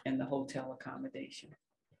expenses and the hotel accommodation.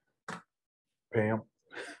 Pam?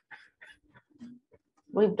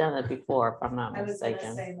 We've done it before, if I'm not I was gonna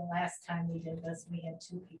mistaken. say the last time we did this, we had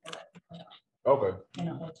 2 people that we put up Okay. in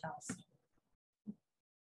a hotel.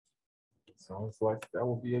 Sounds like that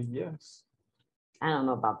will be a yes. I don't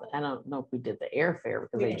know about I don't know if we did the airfare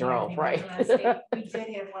because We they didn't have drove, right? anybody last week. We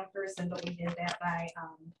did have one person, but we did that by,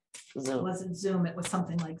 it Zoom. wasn't Zoom, it was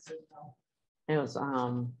something like Zoom though. It was,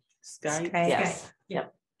 Skype? Skype. yes,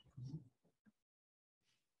 yep.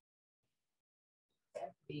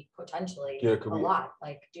 That'd be potentially Yeah, a could we- lot,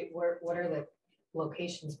 like, what are the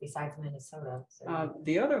locations besides Minnesota? So-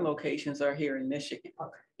 The other locations are here in Michigan.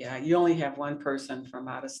 Okay. Yeah, you only have one person from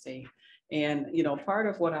out of state. And, part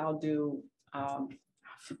of what I'll do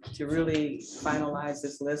to really finalize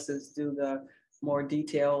this list is do the more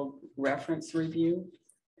detailed reference review.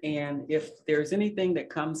 And if there's anything that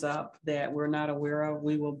comes up that we're not aware of,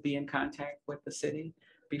 we will be in contact with the city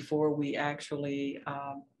before we actually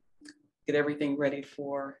get everything ready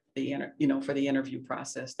for the for the interview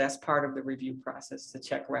process. That's part of the review process, to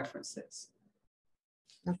check references.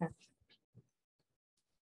 Okay.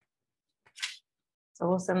 So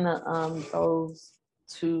we'll send those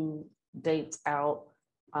 2 dates out.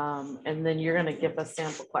 And then you're gonna give us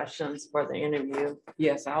sample questions for the interview.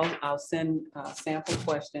 Yes, I'll send sample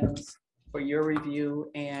questions for your review.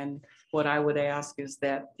 And what I would ask is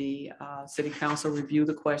that the city council review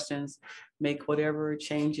the questions, make whatever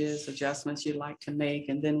changes, adjustments you'd like to make,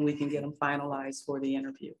 and then we can get them finalized for the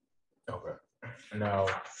interview. Okay. Now,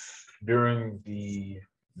 during the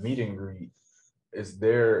meet and greet, is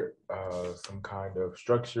there some kind of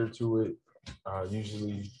structure to it?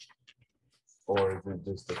 Usually or is it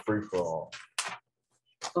just a free for all?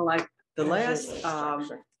 So like the last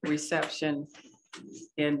Structure. reception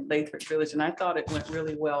in Lathrop Village, and I thought it went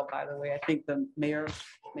really well, by the way. I think the mayor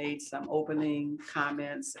made some opening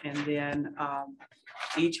comments, and then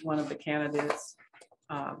each one of the candidates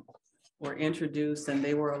were introduced, and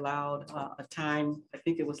they were allowed a time, I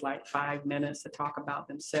think it was like 5 minutes, to talk about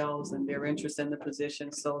themselves and their interest in the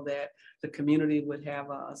position, so that the community would have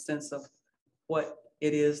a sense of what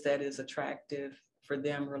it is that is attractive for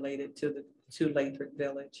them related to Lathrop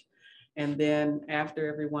Village. And then after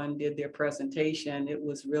everyone did their presentation, it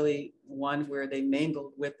was really one where they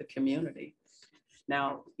mingled with the community.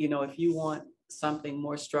 Now, you know, if you want something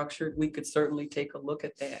more structured, we could certainly take a look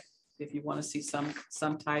at that. If you want to see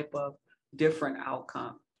some type of different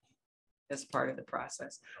outcome as part of the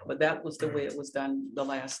process. But that was the way it was done the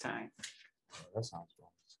last time. That sounds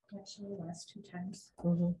cool. Actually, the last 2 times.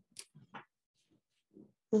 Mhm.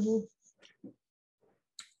 Mhm.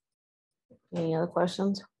 Any other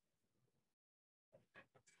questions?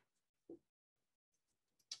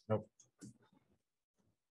 Nope.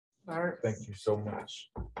 Thank you so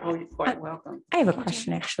much. Oh, you're quite welcome. I have a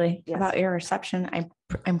question actually Yes. about your reception.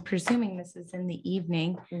 I'm presuming this is in the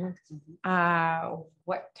evening.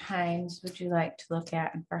 What times would you like to look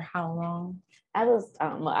at and for how long?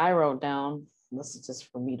 I wrote down, this is just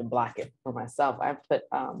for me to block it for myself. I put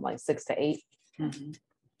like 6 to 8. Mhm.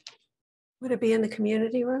 Would it be in the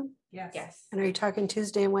community room? Yes. And are you talking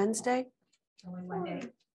Tuesday and Wednesday? Only one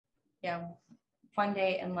day. Yeah. One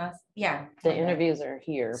day unless, yeah. The one day. interviews are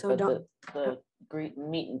here, So but don't- the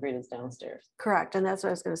meet and greet is downstairs. Correct. And that's what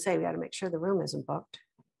I was going to say. We got to make sure the room isn't booked.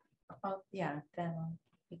 Oh, yeah, then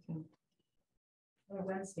we can. Or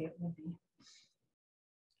Wednesday it would be.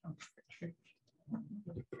 Oh, for church.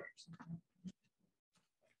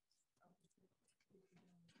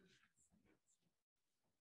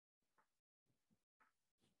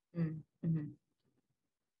 Mhm.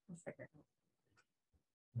 We'll figure it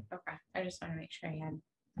out. Okay, I just want to make sure I had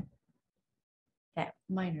that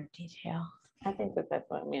minor detail. I think that's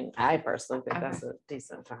what, I mean, I personally think that's a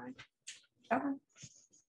decent time. Okay.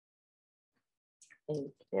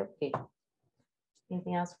 Okay.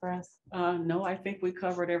 Anything else for us? No, I think we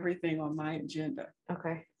covered everything on my agenda.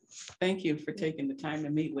 Okay, Thank you for taking the time to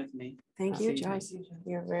meet with me. Thank you, This evening. Joyce.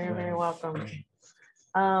 you're very, very welcome.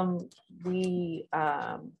 We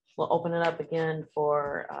will open it up again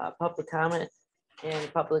for public comment,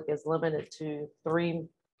 and public is limited to three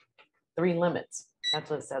limits. That's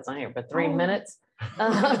what it says on here, but 3 minutes.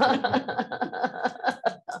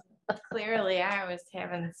 Clearly, I was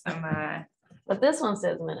having some, But this one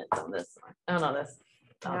says minutes on this one. Oh, no, that's.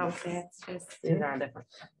 no, that's just, These are different.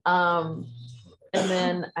 And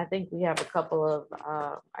then I think we have a couple of,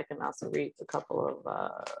 I can also read a couple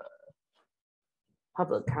of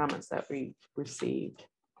public comments that we received.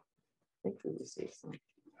 I think we received some.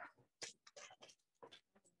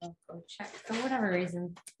 I'll go check. For whatever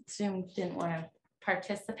reason, Zoom didn't want to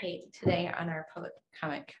participate today on our public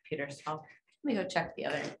comment computer, so let me go check the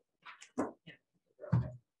other.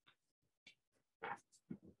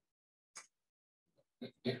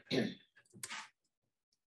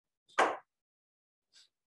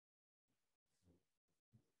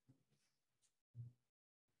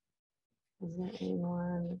 Is there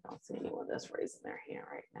anyone? I don't see anyone that's raising their hand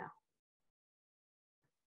right now.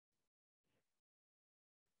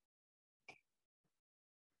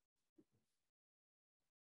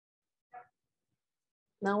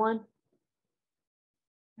 No one?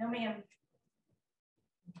 No, ma'am.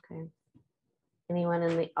 Okay. Anyone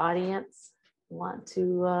in the audience want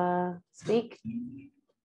to speak?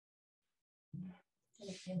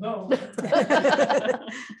 No.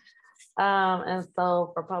 And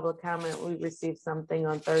so for public comment, we received something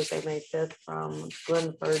on Thursday, May 5th from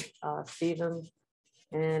Glenford Stevens.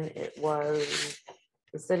 And it was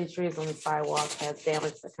the city trees on the sidewalk has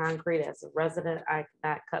damaged the concrete. As a resident, I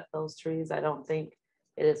cannot cut those trees. I don't think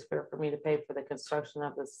it is fair for me to pay for the construction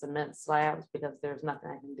of the cement slabs because there's nothing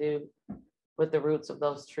I can do with the roots of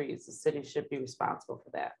those trees. The city should be responsible for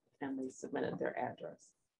that. And we submitted their address.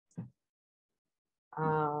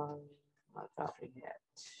 I thought we had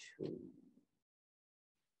 2.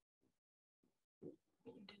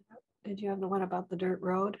 Did you have the one about the dirt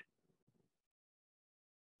road?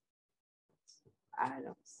 I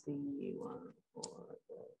don't see one for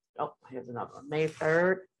the, oh, here's another one, May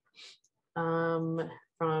 3rd.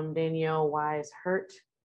 From Danielle Wise Hurt.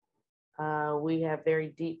 We have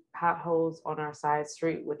very deep potholes on our side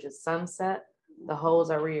street, which is Sunset. The holes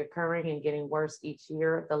are reoccurring and getting worse each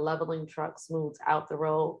year. The leveling truck smooths out the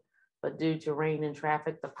road, but due to rain and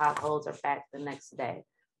traffic, the potholes are back the next day.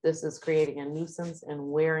 This is creating a nuisance and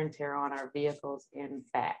wear and tear on our vehicles and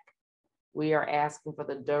back. We are asking for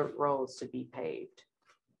the dirt roads to be paved.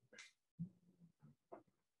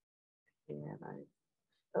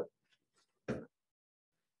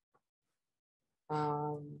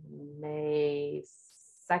 May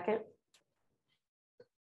 2nd.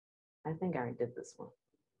 I think I already did this one.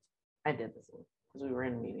 I did this one because we were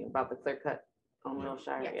in a meeting about the clear cut on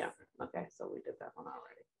Wilshire. Yes. Yeah. Okay, so we did that one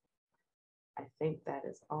already. I think that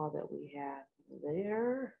is all that we have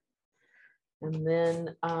there. And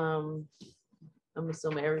then I'm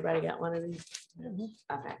assuming everybody got one of these.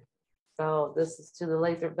 Okay. So this is to the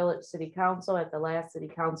Lathrop Village City Council. At the last city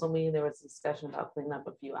council meeting, there was discussion about cleaning up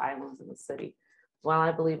a few islands in the city. While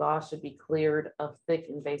I believe all should be cleared of thick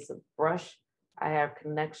invasive brush, I have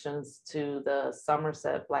connections to the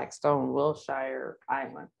Somerset, Blackstone, Wilshire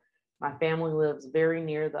Island. My family lives very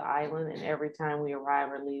near the island, and every time we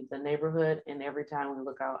arrive or leave the neighborhood, and every time we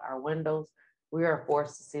look out our windows, we are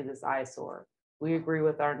forced to see this eyesore. We agree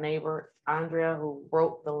with our neighbor, Andrea, who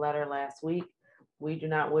wrote the letter last week. We do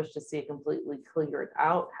not wish to see it completely cleared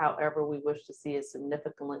out. However, we wish to see it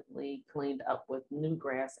significantly cleaned up with new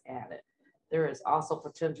grass added. There is also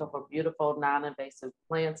potential for beautiful non-invasive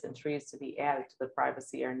plants and trees to be added to the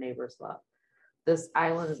privacy our neighbors love. This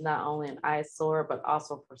island is not only an eyesore, but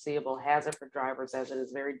also a foreseeable hazard for drivers, as it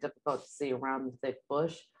is very difficult to see around the thick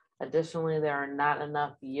bush. Additionally, there are not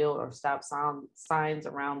enough yield or stop signs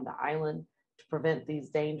around the island to prevent these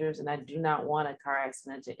dangers, and I do not want a car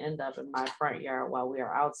accident to end up in my front yard while we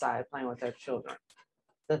are outside playing with our children.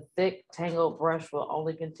 The thick tangled brush will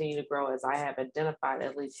only continue to grow, as I have identified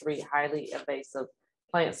at least 3 highly invasive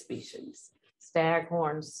plant species: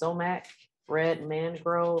 staghorn sumac, red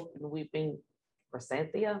mangrove, and weeping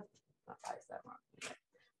chrysanthia.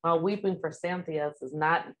 While weeping chrysanthia is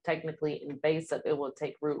not technically invasive, it will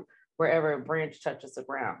take root wherever a branch touches the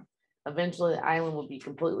ground. Eventually, the island will be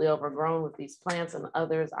completely overgrown with these plants and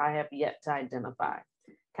others I have yet to identify.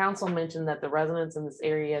 Council mentioned that the residents in this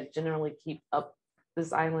area generally keep up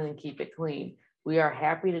this island and keep it clean. We are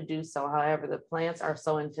happy to do so. However, the plants are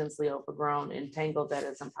so intensely overgrown and tangled that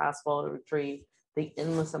it's impossible to retrieve the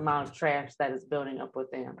endless amount of trash that is building up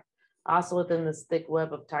within. Also within this thick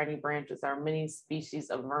web of tiny branches are many species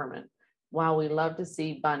of vermin. While we love to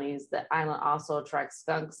see bunnies, the island also attracts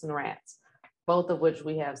skunks and rats, both of which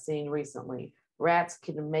we have seen recently. Rats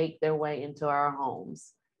can make their way into our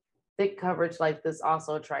homes. Thick coverage like this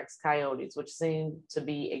also attracts coyotes, which seem to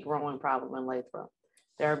be a growing problem in Lathrop.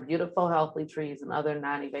 There are beautiful, healthy trees and other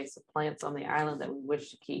non-invasive plants on the island that we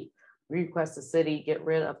wish to keep. We request the city get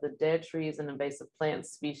rid of the dead trees and invasive plant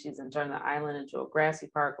species and turn the island into a grassy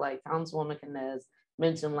park like Councilwoman Canes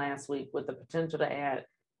mentioned last week, with the potential to add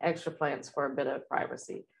extra plants for a bit of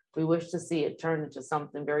privacy. We wish to see it turned into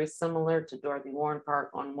something very similar to Dorothy Warren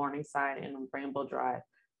Park on Morningside and Rainbow Drive,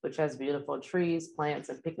 which has beautiful trees, plants,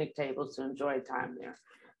 and picnic tables to enjoy time there.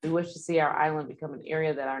 We wish to see our island become an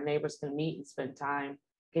area that our neighbors can meet and spend time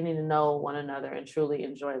getting to know one another and truly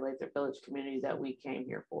enjoy Lathrop Village community that we came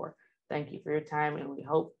here for. Thank you for your time, and we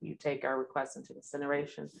hope you take our request into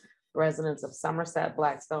consideration. Residents of Somerset,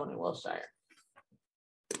 Blackstone, and Wilshire.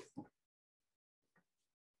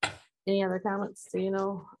 Any other comments? Do you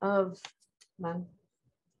know of none?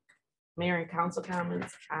 Mayor and council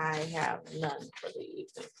comments? I have none for the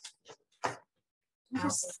evening.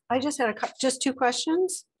 I just had just 2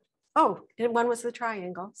 questions. Oh, and one was the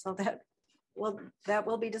triangle. So that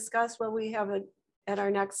will be discussed when we have it at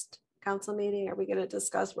our next council meeting. Are we going to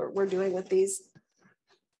discuss what we're doing with these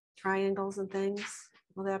triangles and things?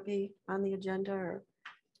 Will that be on the agenda? Or?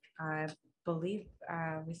 I believe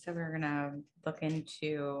we said we were going to look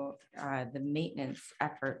into the maintenance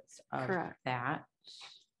efforts of Correct. that.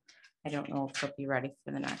 I don't know if it'll be ready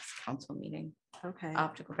for the next council meeting. Okay. I'll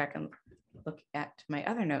have to go back and look at my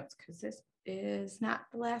other notes because this is not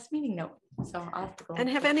the last meeting note. So I'll have to go. And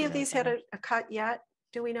have any of these had a cut yet?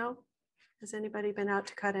 Do we know? Has anybody been out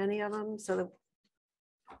to cut any of them? So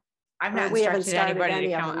I've not we haven't instructed started anybody any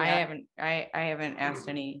to of count. them I haven't asked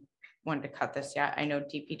anyone to cut this yet. I know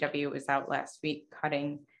DPW was out last week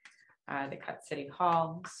cutting the cut City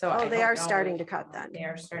Hall. So Oh, I they don't are know. starting to cut then. They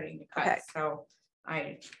are starting to cut. Okay. So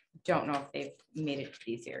I don't know if they've made it to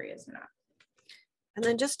these areas or not. And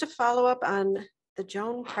then just to follow up on the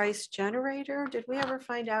Joan Price generator, did we ever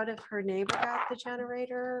find out if her neighbor got the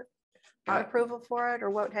generator approval for it, or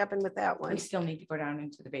what happened with that one? We still need to go down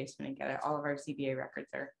into the basement and get it. All of our ZBA records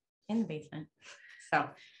are in the basement. So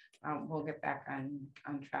we'll get back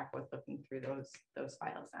on track with looking through those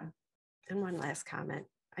files then. And one last comment.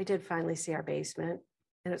 I did finally see our basement,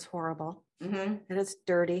 and it's horrible. Mm-hmm. And it's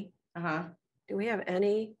dirty. Uh-huh. Do we have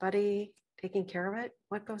anybody taking care of it?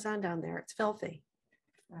 What goes on down there? It's filthy.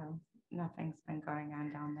 So nothing's been going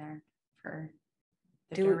on down there for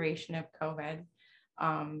the Do- duration of COVID.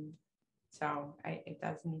 So it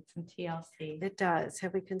does need some TLC. It does.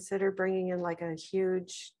 Have we considered bringing in like a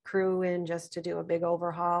huge crew in just to do a big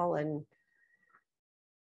overhaul? And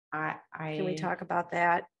can we talk about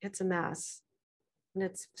that? It's a mess. And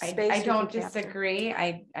it's space. I we don't can capture. disagree.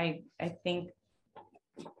 I think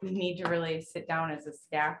we need to really sit down as a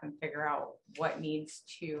staff and figure out what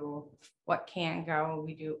can go.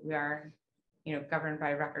 We are, governed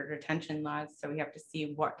by record retention laws. So we have to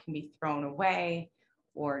see what can be thrown away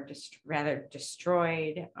or just rather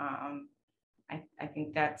destroyed. I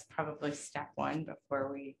think that's probably step one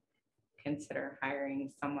before we consider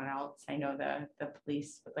hiring someone else. I know the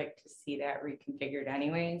police would like to see that reconfigured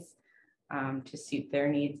anyways, to suit their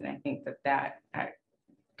needs. And I think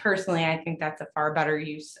personally, I think that's a far better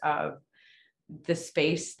use of the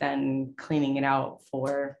space than cleaning it out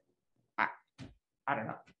for, I don't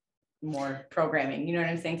know, more programming, you know what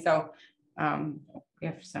I'm saying? So we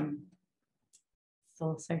have some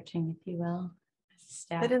soul searching, if you will.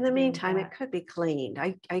 But in the meantime, it could be cleaned.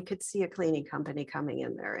 I could see a cleaning company coming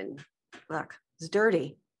in there and look, it's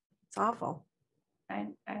dirty. It's awful.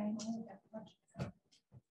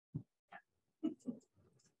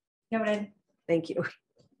 Noted. Thank you.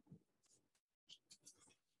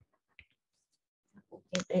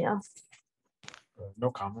 Anything else? No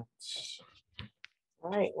comments. All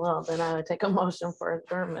right, well, then I would take a motion for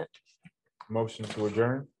adjournment. Motion to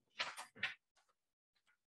adjourn.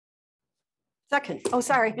 Second. Oh,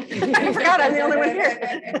 sorry. I forgot I'm the only one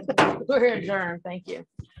here. We're adjourned. Thank you.